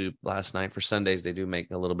lentil soup last night. For Sundays, they do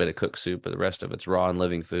make a little bit of cooked soup, but the rest of it's raw and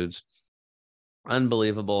living foods.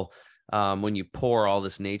 Unbelievable. When you pour all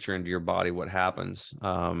this nature into your body, what happens?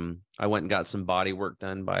 I went and got some body work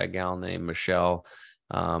done by a gal named Michelle.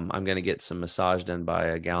 I'm going to get some massage done by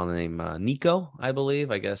a gal named Nico, I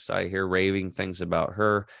believe. I guess I hear raving things about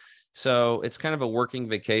her. So it's kind of a working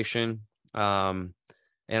vacation.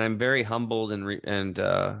 And I'm very humbled and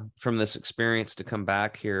from this experience to come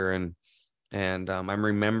back here and I'm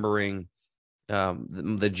remembering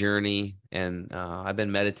the journey, and I've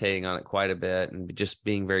been meditating on it quite a bit and just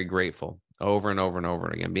being very grateful over and over and over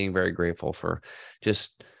again, being very grateful for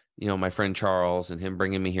just, my friend Charles and him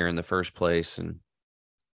bringing me here in the first place, and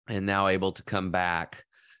now able to come back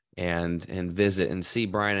and visit and see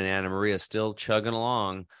Brian and Anna Maria still chugging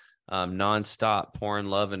along, nonstop, pouring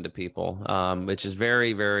love into people, which is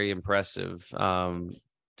very, very impressive,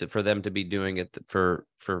 for them to be doing it for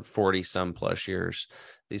 40 some plus years.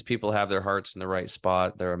 These people have their hearts in the right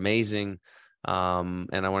spot. They're amazing. And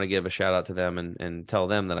I want to give a shout out to them and tell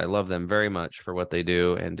them that I love them very much for what they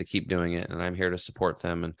do and to keep doing it. And I'm here to support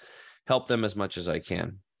them and help them as much as I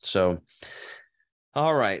can. So,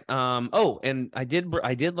 all right. And I did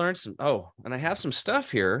learn and I have some stuff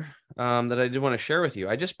here that I did want to share with you.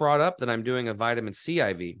 I just brought up that I'm doing a vitamin C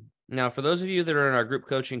IV. Now, for those of you that are in our group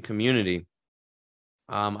coaching community,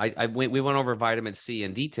 we went over vitamin C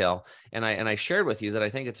in detail, and I shared with you that I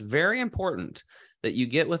think it's very important that you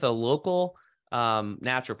get with a local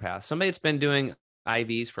naturopath, somebody that's been doing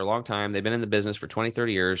IVs for a long time. They've been in the business for 20,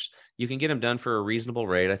 30 years. You can get them done for a reasonable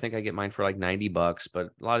rate. I think I get mine for like $90, but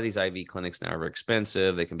a lot of these IV clinics now are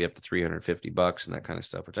expensive. They can be up to $350 and that kind of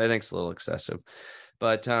stuff, which I think is a little excessive.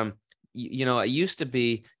 But it used to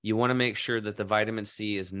be, you want to make sure that the vitamin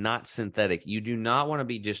C is not synthetic. You do not want to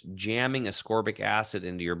be just jamming ascorbic acid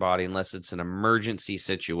into your body unless it's an emergency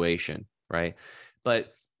situation, right?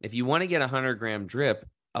 But if you want to get a 100-gram drip,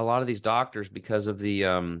 a lot of these doctors, because of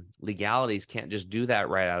the legalities, can't just do that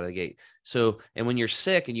right out of the gate. So, and when you're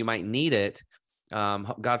sick and you might need it,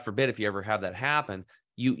 God forbid if you ever have that happen,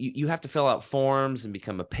 you have to fill out forms and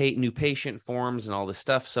become a new patient forms and all this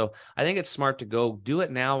stuff. So I think it's smart to go do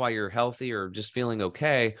it now while you're healthy or just feeling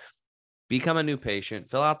okay. Become a new patient,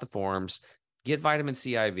 fill out the forms, get vitamin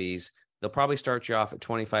C IVs. They'll probably start you off at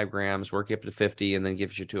 25 grams, work you up to 50, and then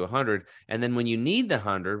gives you to 100. And then when you need the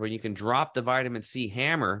 100, when you can drop the vitamin C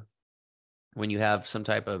hammer, when you have some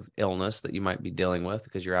type of illness that you might be dealing with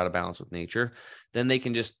because you're out of balance with nature, then they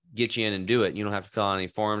can just get you in and do it. You don't have to fill out any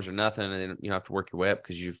forms or nothing, and then you don't have to work your way up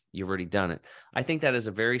because you've already done it. I think that is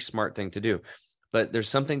a very smart thing to do. But there's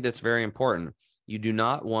something that's very important. You do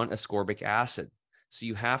not want ascorbic acid. So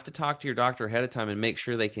you have to talk to your doctor ahead of time and make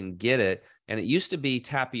sure they can get it. And it used to be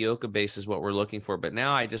tapioca base is what we're looking for, but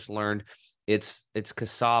now I just learned it's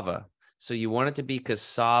cassava. So you want it to be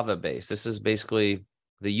cassava based. This is basically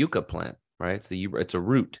the yucca plant, right? It's a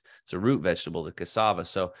root. It's a root vegetable, the cassava.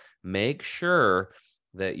 So make sure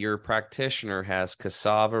that your practitioner has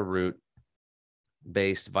cassava root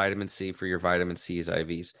based vitamin C for your vitamin C's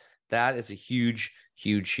IVs. that is a huge,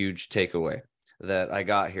 huge, huge takeaway that I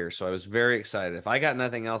got here. So I was very excited. If I got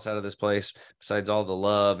nothing else out of this place besides all the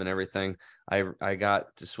love and everything, I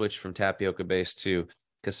got to switch from tapioca base to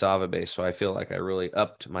cassava base. So I feel like I really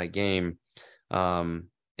upped my game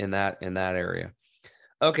in that area.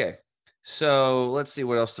 Okay. So let's see,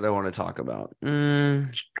 what else did I want to talk about?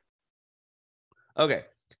 Okay.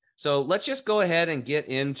 So let's just go ahead and get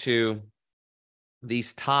into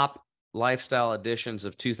these top lifestyle editions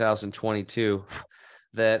of 2022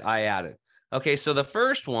 that I added. Okay, so the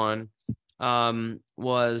first one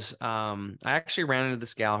was I actually ran into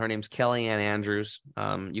this gal. Her name's Kellyanne Andrews.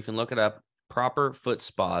 You can look it up. Proper Foot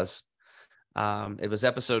Spas. It was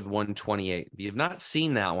episode 128. If you've not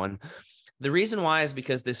seen that one, the reason why is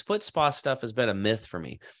because this foot spa stuff has been a myth for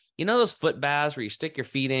me. You know those foot baths where you stick your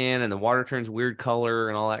feet in and the water turns weird color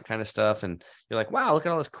and all that kind of stuff, and you're like, wow, look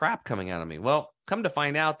at all this crap coming out of me. Well, come to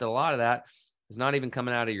find out that a lot of that is not even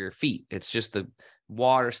coming out of your feet. It's just the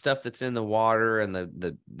water stuff that's in the water and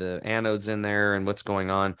the anodes in there and what's going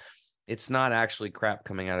on. It's not actually crap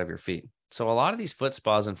coming out of your feet. So a lot of these foot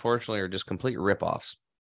spas, unfortunately, are just complete ripoffs.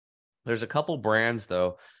 There's a couple brands,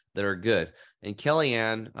 though, that are good. And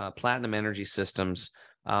Kellyanne, Platinum Energy Systems,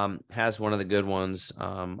 has one of the good ones.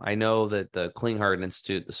 I know that the Klinghardt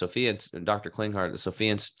Institute, Dr. Klinghardt, the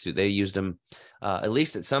Sophia Institute, they used them at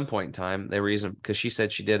least at some point in time. They were using them because she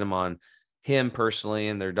said she did them on him personally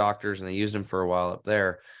and their doctors, and they used them for a while up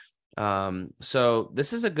there. So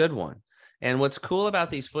this is a good one. And what's cool about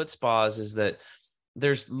these foot spas is that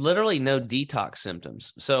there's literally no detox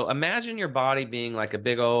symptoms. So imagine your body being like a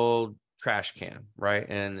big old trash can, right?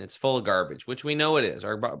 And it's full of garbage, which we know it is,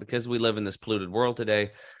 because we live in this polluted world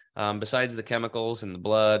today. Besides the chemicals and the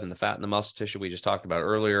blood and the fat and the muscle tissue we just talked about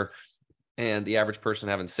earlier, and the average person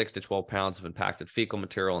having 6 to 12 pounds of impacted fecal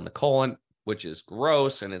material in the colon, which is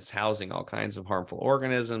gross, and it's housing all kinds of harmful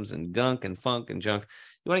organisms and gunk and funk and junk.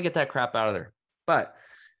 You want to get that crap out of there. But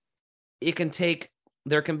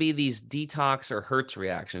there can be these detox or Hertz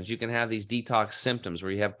reactions. You can have these detox symptoms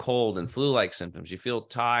where you have cold and flu-like symptoms. You feel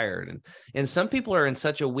tired. And some people are in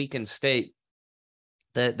such a weakened state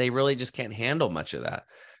that they really just can't handle much of that.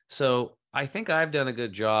 So I think I've done a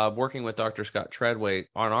good job working with Dr. Scott Treadway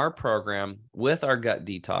on our program with our gut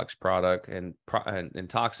detox product and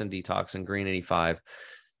toxin detox and Green 85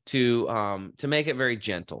 to make it very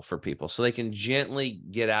gentle for people so they can gently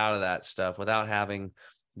get out of that stuff without having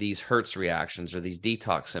these Hertz reactions or these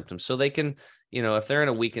detox symptoms. So they can, if they're in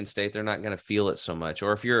a weakened state, they're not going to feel it so much.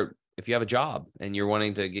 Or if you have a job and you're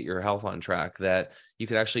wanting to get your health on track, that you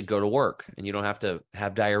could actually go to work and you don't have to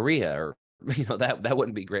have diarrhea, or, that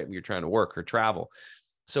wouldn't be great when you're trying to work or travel.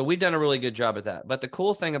 So we've done a really good job at that. But the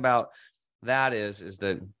cool thing about that is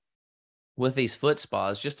that with these foot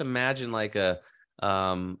spas, just imagine like a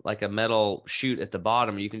metal chute at the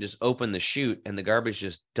bottom. You can just open the chute and the garbage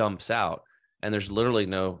just dumps out. And there's literally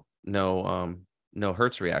no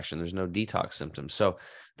Hertz reaction. There's no detox symptoms. So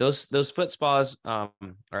those foot spas are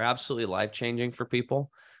absolutely life-changing for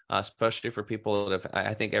people, especially for people that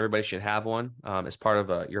I think everybody should have one as part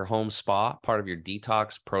of your home spa. Part of your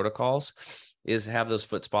detox protocols is have those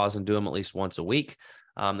foot spas and do them at least once a week.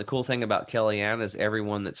 The cool thing about Kellyanne is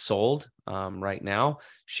everyone that's sold right now,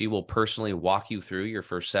 she will personally walk you through your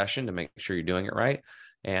first session to make sure you're doing it right.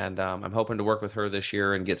 And I'm hoping to work with her this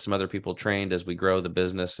year and get some other people trained as we grow the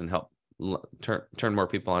business and help turn more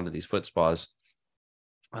people onto these foot spas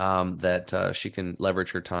that she can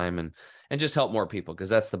leverage her time and just help more people, because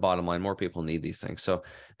that's the bottom line. More people need these things. So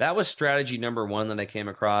that was strategy number one that I came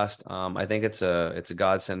across. I think it's a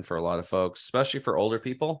godsend for a lot of folks, especially for older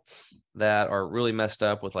people that are really messed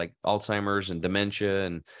up with like Alzheimer's and dementia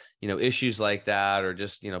and, issues like that, or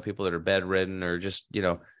just, people that are bedridden, or just,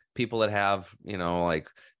 people that have, like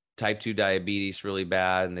type 2 diabetes really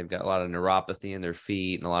bad, and they've got a lot of neuropathy in their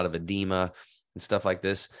feet and a lot of edema and stuff like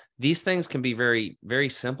this. These things can be very, very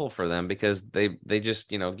simple for them, because they just,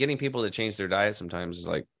 getting people to change their diet sometimes is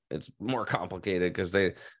like, it's more complicated because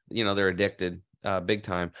they're addicted big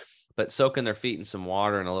time. But soaking their feet in some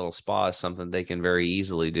water and a little spa is something they can very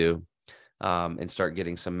easily do, and start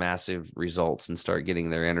getting some massive results and start getting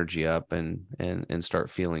their energy up and start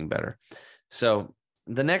feeling better. So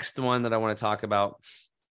the next one that I want to talk about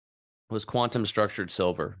was quantum structured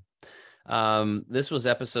silver. This was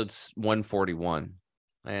episode 141.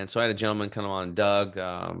 And so I had a gentleman come on, Doug.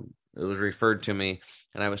 It was referred to me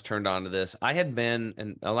and I was turned on to this. I had been,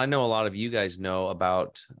 and I know a lot of you guys know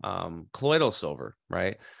about colloidal silver,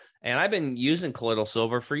 right? And I've been using colloidal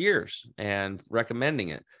silver for years and recommending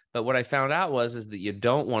it. But what I found out is that you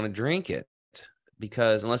don't want to drink it,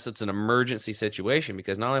 because unless it's an emergency situation,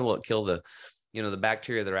 because not only will it kill the the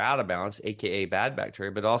bacteria that are out of balance, AKA bad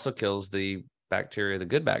bacteria, but also kills the bacteria, the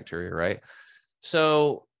good bacteria, right?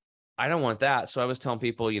 So I don't want that. So I was telling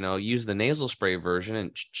people, use the nasal spray version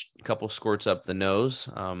and a couple squirts up the nose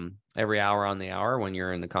every hour on the hour when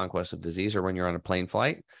you're in the conquest of disease or when you're on a plane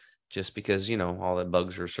flight, just because, all the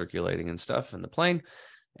bugs are circulating and stuff in the plane,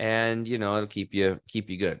 and, it'll keep you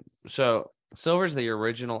good. So silver is the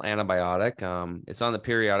original antibiotic. It's on the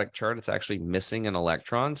periodic chart. It's actually missing an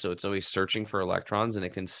electron. So it's always searching for electrons, and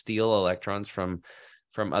it can steal electrons from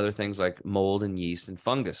other things like mold and yeast and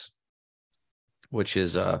fungus, which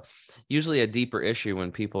is usually a deeper issue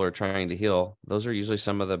when people are trying to heal. Those are usually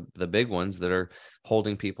some of the big ones that are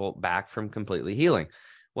holding people back from completely healing.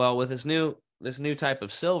 Well, with this new type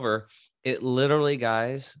of silver, it literally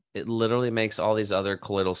makes all these other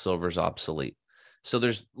colloidal silvers obsolete. So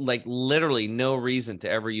there's like literally no reason to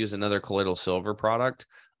ever use another colloidal silver product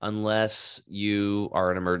unless you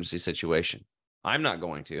are in an emergency situation. I'm not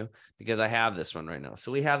going to, because I have this one right now.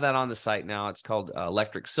 So we have that on the site now. It's called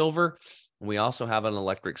Electric Silver. We also have an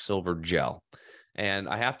electric silver gel. And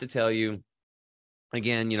I have to tell you,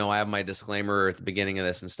 again, I have my disclaimer at the beginning of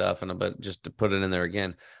this and stuff, but just to put it in there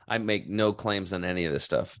again, I make no claims on any of this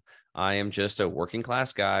stuff. I am just a working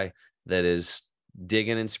class guy that is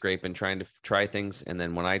digging and scraping, trying to try things. And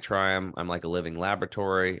then when I try them, I'm like a living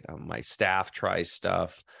laboratory. My staff tries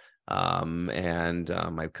stuff. And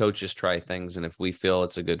my coaches try things. And if we feel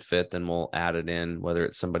it's a good fit, then we'll add it in, whether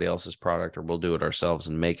it's somebody else's product or we'll do it ourselves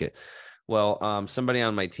and make it. Well, somebody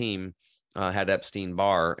on my team had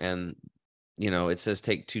Epstein-Barr, and it says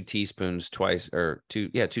take 2 teaspoons twice, or 2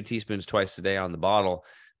 teaspoons twice a day on the bottle,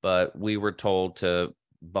 but we were told to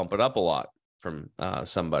bump it up a lot from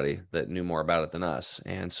somebody that knew more about it than us.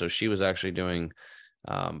 And so she was actually doing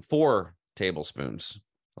 4 tablespoons,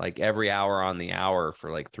 like every hour on the hour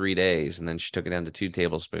for like 3 days. And then she took it down to 2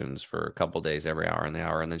 tablespoons for a couple days, every hour on the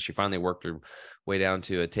hour. And then she finally worked her way down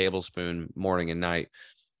to a tablespoon morning and night.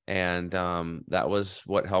 And that was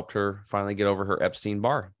what helped her finally get over her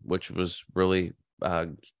Epstein-Barr, which was really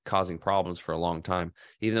causing problems for a long time,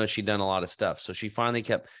 even though she'd done a lot of stuff. So she finally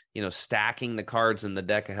kept, stacking the cards in the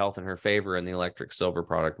deck of health in her favor. And the electric silver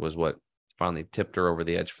product was what finally tipped her over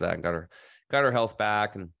the edge for that and got her health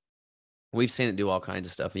back. And we've seen it do all kinds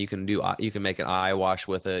of stuff. You can make an eye wash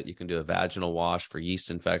with it. You can do a vaginal wash for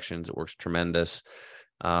yeast infections. It works tremendous.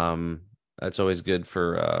 It's always good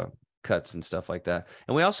for cuts and stuff like that.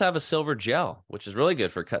 And we also have a silver gel, which is really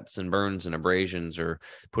good for cuts and burns and abrasions, or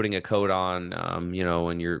putting a coat on,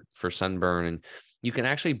 when you're for sunburn. And you can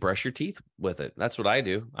actually brush your teeth with it. That's what I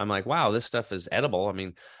do. I'm like, wow, this stuff is edible. I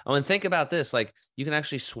mean, think about this. Like, you can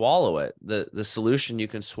actually swallow it. The solution, you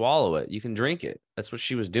can swallow it. You can drink it. That's what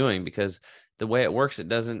she was doing, because the way it works, it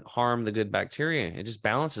doesn't harm the good bacteria. It just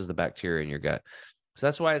balances the bacteria in your gut. So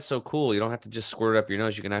that's why it's so cool. You don't have to just squirt it up your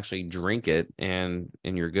nose. You can actually drink it and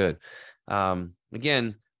you're good.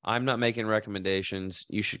 Again, I'm not making recommendations.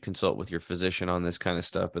 You should consult with your physician on this kind of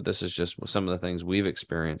stuff, but this is just some of the things we've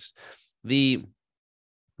experienced. The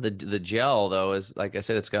gel, though, is, like I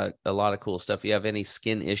said, it's got a lot of cool stuff. If you have any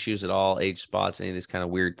skin issues at all, age spots, any of these kind of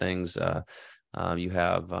weird things, you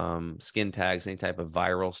have skin tags, any type of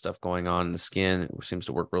viral stuff going on in the skin, it seems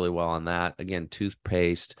to work really well on that. Again,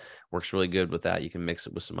 toothpaste works really good with that. You can mix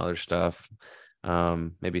it with some other stuff,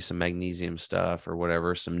 maybe some magnesium stuff or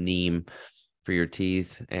whatever, some neem for your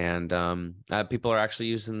teeth. And people are actually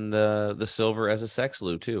using the silver as a sex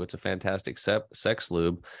lube too. It's a fantastic sex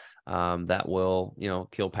lube that will,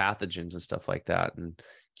 kill pathogens and stuff like that, and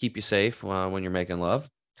keep you safe when you're making love,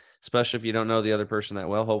 especially if you don't know the other person that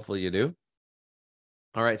well. Hopefully you do.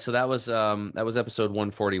 All right. So that was episode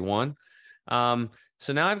 141.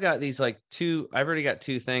 So now I've got these I've already got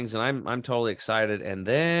 2 things, and I'm totally excited. And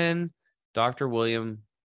then Dr. William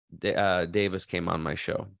Davis came on my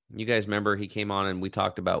show. You guys remember he came on and we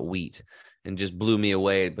talked about wheat and just blew me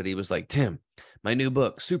away. But he was like, Tim, my new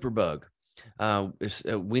book, Superbug.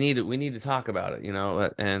 We need to talk about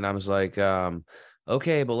it, and I was like,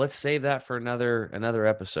 okay, but let's save that for another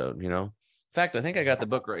episode, In fact, I think I got the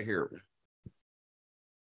book right here.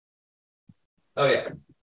 Oh yeah.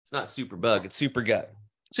 It's not Superbug, it's Super Gut.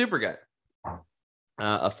 Super Gut.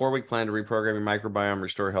 A 4-week plan to reprogram your microbiome,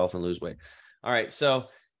 restore health, and lose weight. All right. So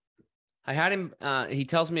I had him, he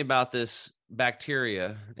tells me about this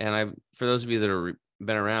bacteria. And for those of you that have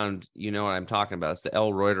been around, you know what I'm talking about. It's the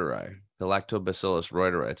L. reuteri, the Lactobacillus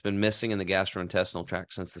reuteri. It's been missing in the gastrointestinal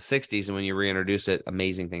tract since the 60s. And when you reintroduce it,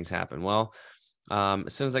 amazing things happen. Well,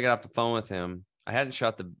 as soon as I got off the phone with him, I hadn't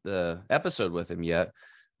shot the episode with him yet,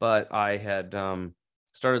 but I had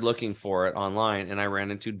started looking for it online, and I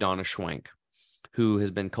ran into Donna Schwenk. who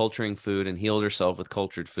has been culturing food and healed herself with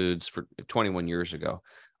cultured foods for 21 years ago.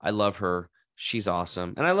 I love her. She's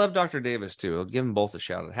awesome. And I love Dr. Davis too. I'll give them both a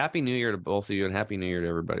shout out. Happy New Year to both of you, and Happy New Year to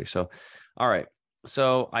everybody. So, all right.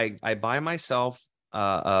 So I buy myself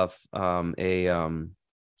a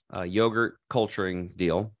yogurt culturing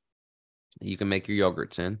deal. You can make your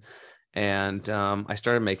yogurts in. And I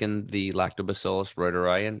started making the Lactobacillus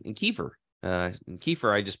reuteri and kefir. And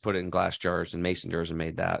kefir, I just put it in glass jars and mason jars and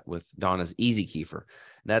made that with Donna's Easy Kefir.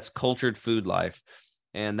 That's Cultured Food Life.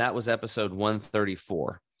 And that was episode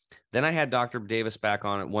 134. Then I had Dr. Davis back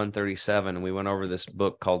on at 137, and we went over this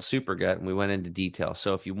book called Supergut, and we went into detail.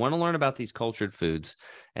 So if you want to learn about these cultured foods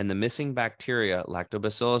and the missing bacteria,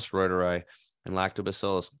 Lactobacillus reuteri and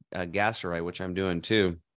Lactobacillus gasseri, which I'm doing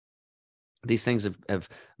too, these things have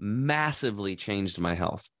massively changed my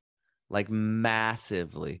health, like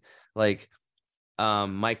massively. Like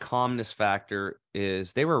my calmness factor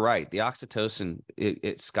is, they were right. The oxytocin,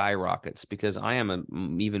 it skyrockets because I am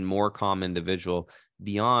an even more calm individual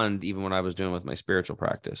beyond even what I was doing with my spiritual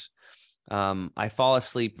practice. I fall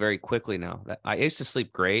asleep very quickly now. I used to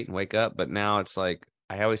sleep great and wake up, but now it's like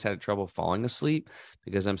I always had trouble falling asleep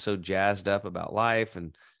because I'm so jazzed up about life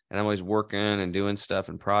and I'm always working and doing stuff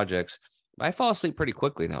and projects. I fall asleep pretty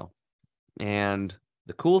quickly now. And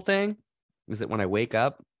the cool thing is that when I wake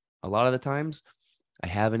up, a lot of the times I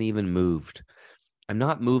haven't even moved. I'm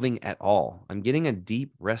not moving at all. I'm getting a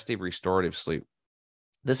deep, restive, restorative sleep.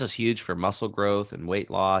 This is huge for muscle growth and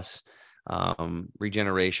weight loss,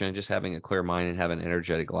 regeneration, just having a clear mind and having an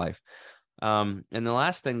energetic life. And the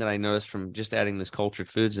last thing that I noticed from just adding this cultured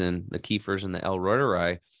foods in, the kefirs and the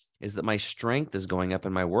L-reuteri, is that my strength is going up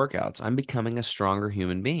in my workouts. I'm becoming a stronger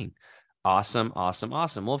human being. Awesome, awesome,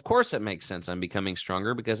 awesome. Well, of course it makes sense. I'm becoming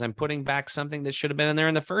stronger because I'm putting back something that should have been in there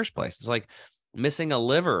in the first place. It's like missing a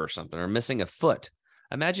liver or something, or missing a foot.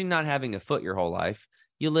 Imagine not having a foot your whole life.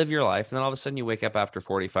 You live your life, and then all of a sudden you wake up after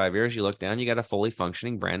 45 years, you look down, you got a fully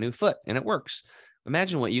functioning brand new foot, and it works.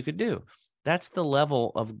 Imagine what you could do. That's the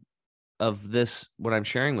level of this, what I'm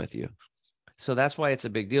sharing with you. So that's why it's a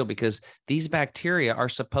big deal, because these bacteria are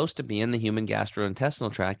supposed to be in the human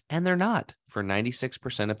gastrointestinal tract, and they're not for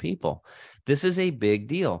 96% of people. This is a big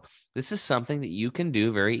deal. This is something that you can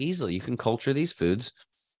do very easily. You can culture these foods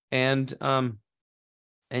and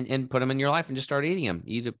put them in your life and just start eating them.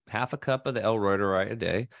 Eat half a cup of the L-reuteri a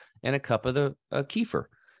day and a cup of the kefir.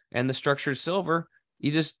 And the structured silver,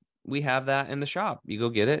 we have that in the shop. You go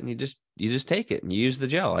get it and you just take it and you use the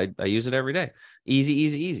gel. I use it every day. Easy,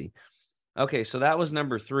 easy, easy. Okay, so that was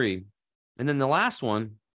number 3. And then the last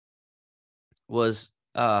one was,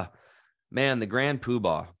 the Grand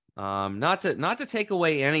Poobah. Not to take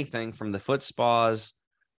away anything from the foot spas,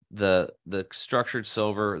 the structured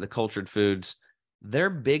silver, the cultured foods.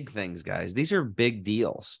 They're big things, guys. These are big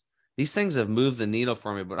deals. These things have moved the needle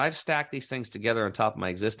for me, but I've stacked these things together on top of my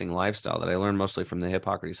existing lifestyle that I learned mostly from the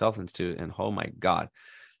Hippocrates Health Institute. And oh my God.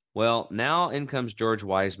 Well, now in comes George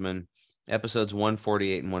Wiseman, episodes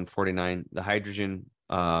 148 and 149, the hydrogen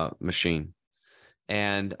machine.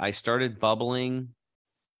 And I started bubbling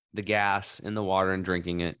the gas in the water and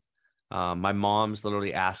drinking it. My mom's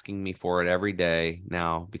literally asking me for it every day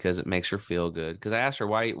now because it makes her feel good. Because I asked her,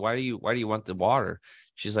 why do you want the water?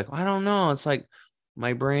 She's like, I don't know. It's like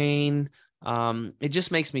my brain. It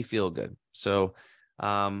just makes me feel good. So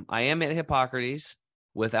I am at Hippocrates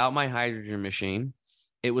without my hydrogen machine.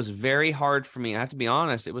 It was very hard for me. I have to be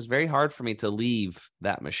honest. It was very hard for me to leave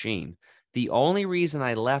that machine. The only reason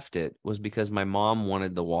I left it was because my mom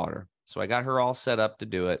wanted the water. So I got her all set up to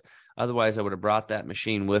do it. Otherwise, I would have brought that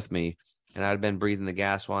machine with me, and I'd have been breathing the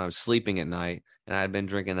gas while I was sleeping at night, and I'd been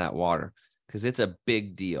drinking that water because it's a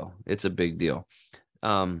big deal. It's a big deal.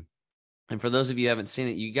 And for those of you who haven't seen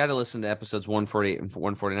it, you got to listen to episodes 148 and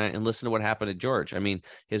 149 and listen to what happened to George. I mean,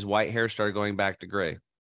 his white hair started going back to gray.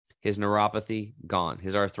 His neuropathy, gone.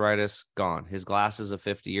 His arthritis, gone. His glasses of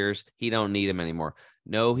 50 years, he don't need them anymore.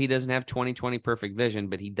 No, he doesn't have 20/20 perfect vision,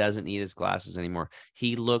 but he doesn't need his glasses anymore.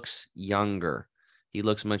 He looks younger. He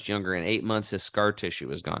looks much younger. In 8 months, his scar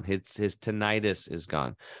tissue is gone. His tinnitus is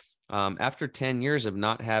gone. After 10 years of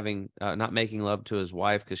not making love to his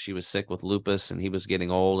wife because she was sick with lupus and he was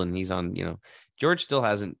getting old and he's on, George still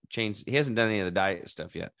hasn't changed. He hasn't done any of the diet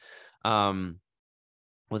stuff yet. After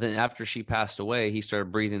she passed away, he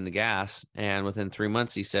started breathing the gas. And within 3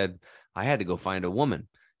 months, he said, I had to go find a woman.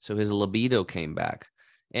 So his libido came back.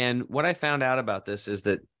 And what I found out about this is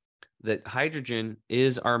that hydrogen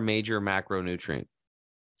is our major macronutrient.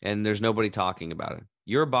 And there's nobody talking about it.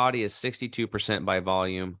 Your body is 62% by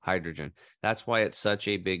volume hydrogen. That's why it's such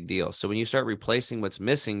a big deal. So when you start replacing what's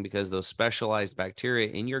missing because those specialized bacteria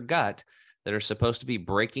in your gut that are supposed to be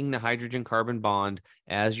breaking the hydrogen carbon bond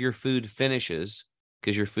as your food finishes,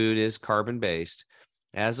 because your food is carbon based.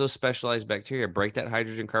 As those specialized bacteria break that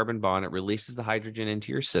hydrogen carbon bond, it releases the hydrogen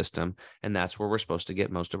into your system. And that's where we're supposed to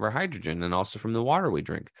get most of our hydrogen, and also from the water we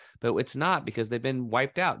drink. But it's not, because they've been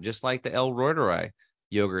wiped out, just like the El Reuteri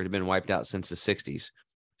yogurt had been wiped out since the 60s.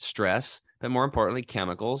 Stress, but more importantly,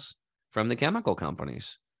 chemicals from the chemical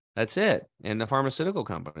companies. That's it. And the pharmaceutical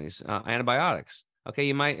companies, antibiotics. Okay,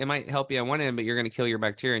 it might help you on one end, but you're going to kill your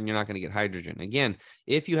bacteria and you're not going to get hydrogen. Again,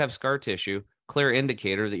 if you have scar tissue, clear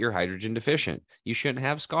indicator that you're hydrogen deficient. You shouldn't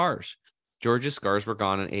have scars. George's scars were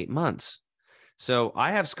gone in 8 months. So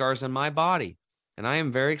I have scars on my body, and I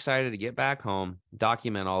am very excited to get back home,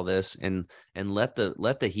 document all this, and let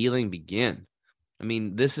the healing begin. I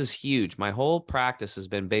mean, this is huge. My whole practice has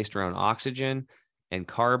been based around oxygen and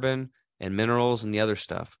carbon and minerals and the other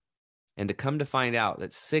stuff. And to come to find out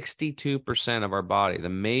that 62% of our body, the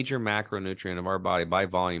major macronutrient of our body by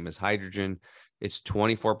volume, is hydrogen. It's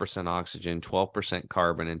 24% oxygen, 12%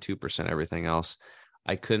 carbon, and 2% everything else.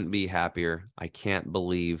 I couldn't be happier. I can't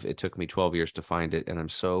believe it took me 12 years to find it, and I'm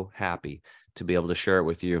so happy to be able to share it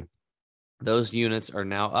with you. Those units are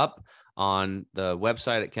now up on the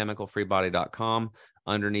website at chemicalfreebody.com.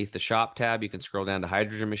 Underneath the shop tab, you can scroll down to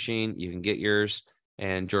Hydrogen Machine. You can get yours.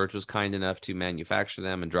 And George was kind enough to manufacture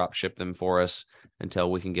them and drop ship them for us until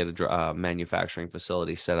we can get a manufacturing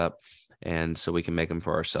facility set up, and so we can make them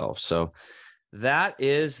for ourselves. So that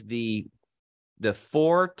is the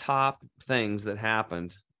 4 top things that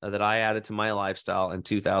happened that I added to my lifestyle in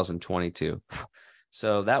 2022.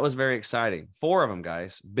 So that was very exciting. 4 of them,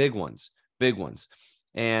 guys, big ones.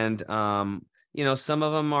 And, some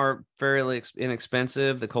of them are fairly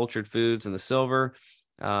inexpensive, the cultured foods and the silver.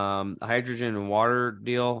 Hydrogen and water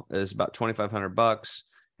deal is about $2,500,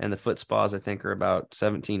 and the foot spas, I think, are about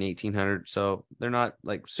 $1,700-1,800. So they're not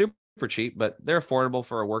like super cheap, but they're affordable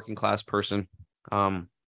for a working class person,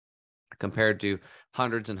 compared to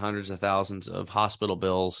hundreds and hundreds of thousands of hospital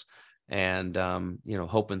bills and,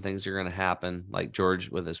 hoping things are going to happen. Like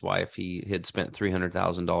George with his wife, he had spent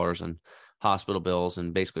 $300,000 in hospital bills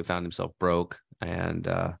and basically found himself broke and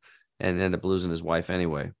ended up losing his wife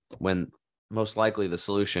anyway, when most likely the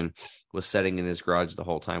solution was sitting in his garage the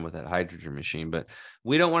whole time with that hydrogen machine. But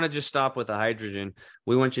we don't want to just stop with the hydrogen.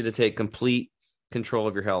 We want you to take complete control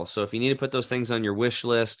of your health. So if you need to put those things on your wish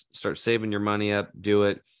list, start saving your money up, do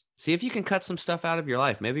it. See if you can cut some stuff out of your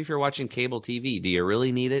life. Maybe if you're watching cable TV, do you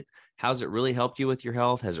really need it? How's it really helped you with your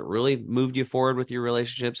health? Has it really moved you forward with your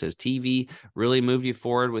relationships? Has TV really moved you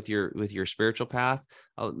forward with your spiritual path?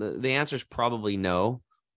 The answer is probably no.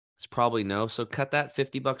 It's probably no. So cut that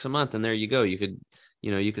 $50 a month, and there you go. You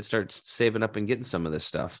could start saving up and getting some of this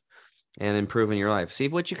stuff and improving your life. See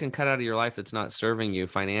what you can cut out of your life that's not serving you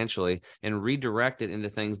financially, and redirect it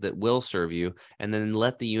into things that will serve you, and then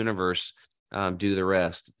let the universe do the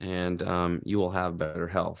rest, and you will have better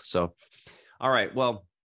health. So, all right. Well,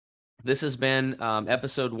 this has been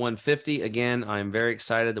episode 150. Again, I'm very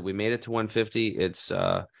excited that we made it to 150. It's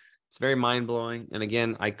very mind-blowing. And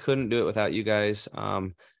again, I couldn't do it without you guys.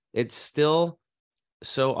 It's still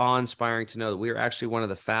so awe-inspiring to know that we are actually one of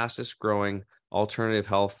the fastest growing alternative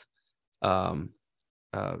health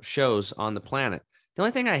shows on the planet. The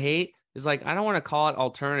only thing I hate is, like, I don't want to call it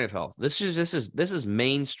alternative health. This is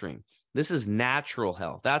mainstream. This is natural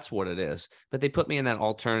health. That's what it is. But they put me in that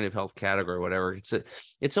alternative health category, or whatever.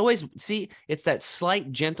 It's always, see, it's that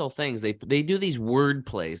slight gentle things. They do these word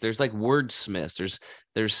plays. There's like wordsmiths.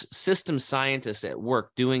 There's system scientists at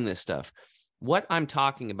work doing this stuff. What I'm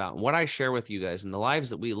talking about, and what I share with you guys in the lives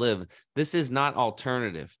that we live, this is not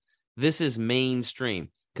alternative. This is mainstream.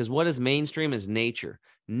 Because what is mainstream is nature.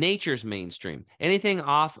 Nature's mainstream. Anything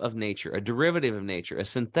off of nature, a derivative of nature, a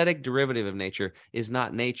synthetic derivative of nature, is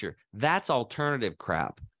not nature. That's alternative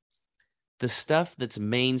crap. The stuff that's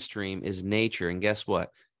mainstream is nature. And guess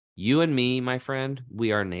what? You and me, my friend,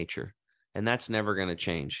 we are nature. And that's never going to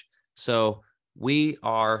change. So we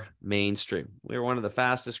are mainstream. We're one of the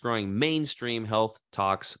fastest growing mainstream health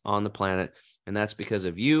talks on the planet. And that's because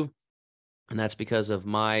of you. And that's because of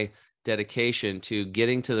my dedication to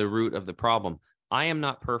getting to the root of the problem. I am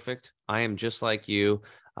not perfect. I am just like you.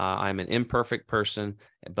 I'm an imperfect person,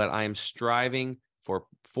 but I am striving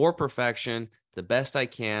for perfection the best I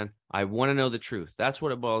can. I want to know the truth. That's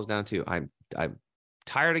what it boils down to. I'm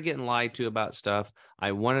tired of getting lied to about stuff.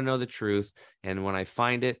 I want to know the truth. And when I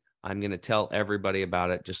find it, I'm going to tell everybody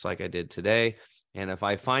about it, just like I did today. And if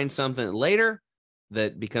I find something later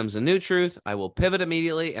that becomes a new truth, I will pivot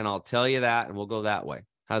immediately, and I'll tell you that, and we'll go that way.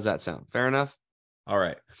 How's that sound? Fair enough? All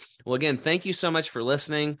right. Well, again, thank you so much for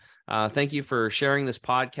listening. Thank you for sharing this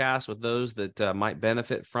podcast with those that might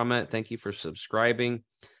benefit from it. Thank you for subscribing.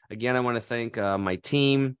 Again, I want to thank my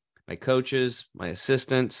team, my coaches, my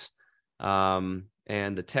assistants, and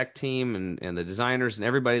the tech team and the designers and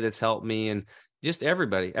everybody that's helped me, and just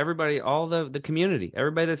everybody, all the community,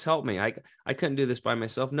 everybody that's helped me. I couldn't do this by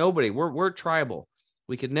myself. Nobody. We're tribal.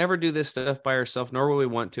 We could never do this stuff by ourselves, nor would we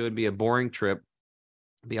want to. It'd be a boring trip,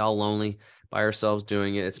 be all lonely by ourselves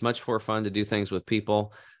doing it. It's much more fun to do things with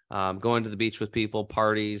people, going to the beach with people,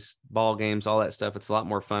 parties, ball games, all that stuff. It's a lot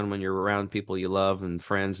more fun when you're around people you love and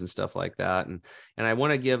friends and stuff like that. And I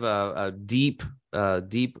want to give a deep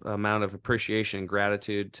amount of appreciation and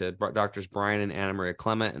gratitude to Doctors Brian and Anna Maria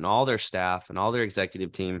Clement and all their staff and all their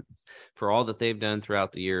executive team for all that they've done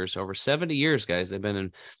throughout the years. Over 70 years, guys, they've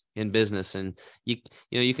been in business. And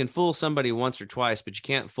you can fool somebody once or twice, but you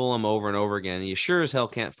can't fool them over and over again. You sure as hell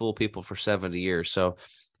can't fool people for 70 years. So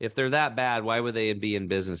if they're that bad, why would they be in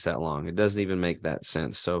business that long? It doesn't even make that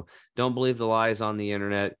sense. So don't believe the lies on the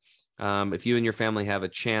internet. If you and your family have a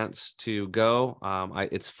chance to go,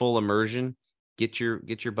 it's full immersion. Get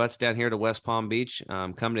your butts down here to West Palm Beach.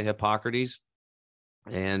 Come to Hippocrates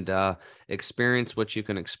and experience what you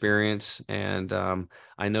can experience. And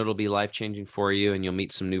I know it'll be life-changing for you, and you'll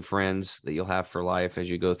meet some new friends that you'll have for life as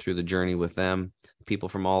you go through the journey with them, people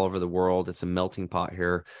from all over the world. It's a melting pot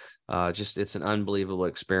here. It's an unbelievable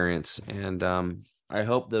experience. And I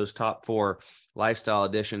hope those top 4 lifestyle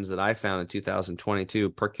additions that I found in 2022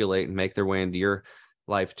 percolate and make their way into your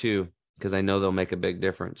life too, because I know they'll make a big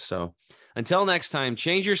difference. So until next time,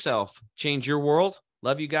 change yourself, change your world.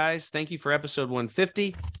 Love you guys. Thank you for episode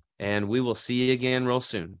 150, and we will see you again real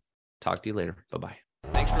soon. Talk to you later. Bye-bye.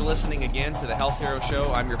 Thanks for listening again to the Health Hero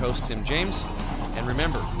Show. I'm your host, Tim James. And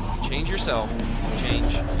remember, change yourself,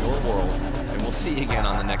 change your world, and we'll see you again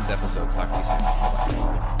on the next episode. Talk to you soon.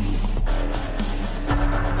 Bye-bye.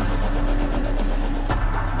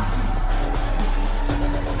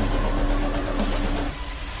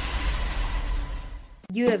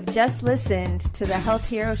 You have just listened to the Health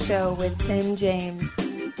Hero Show with Tim James.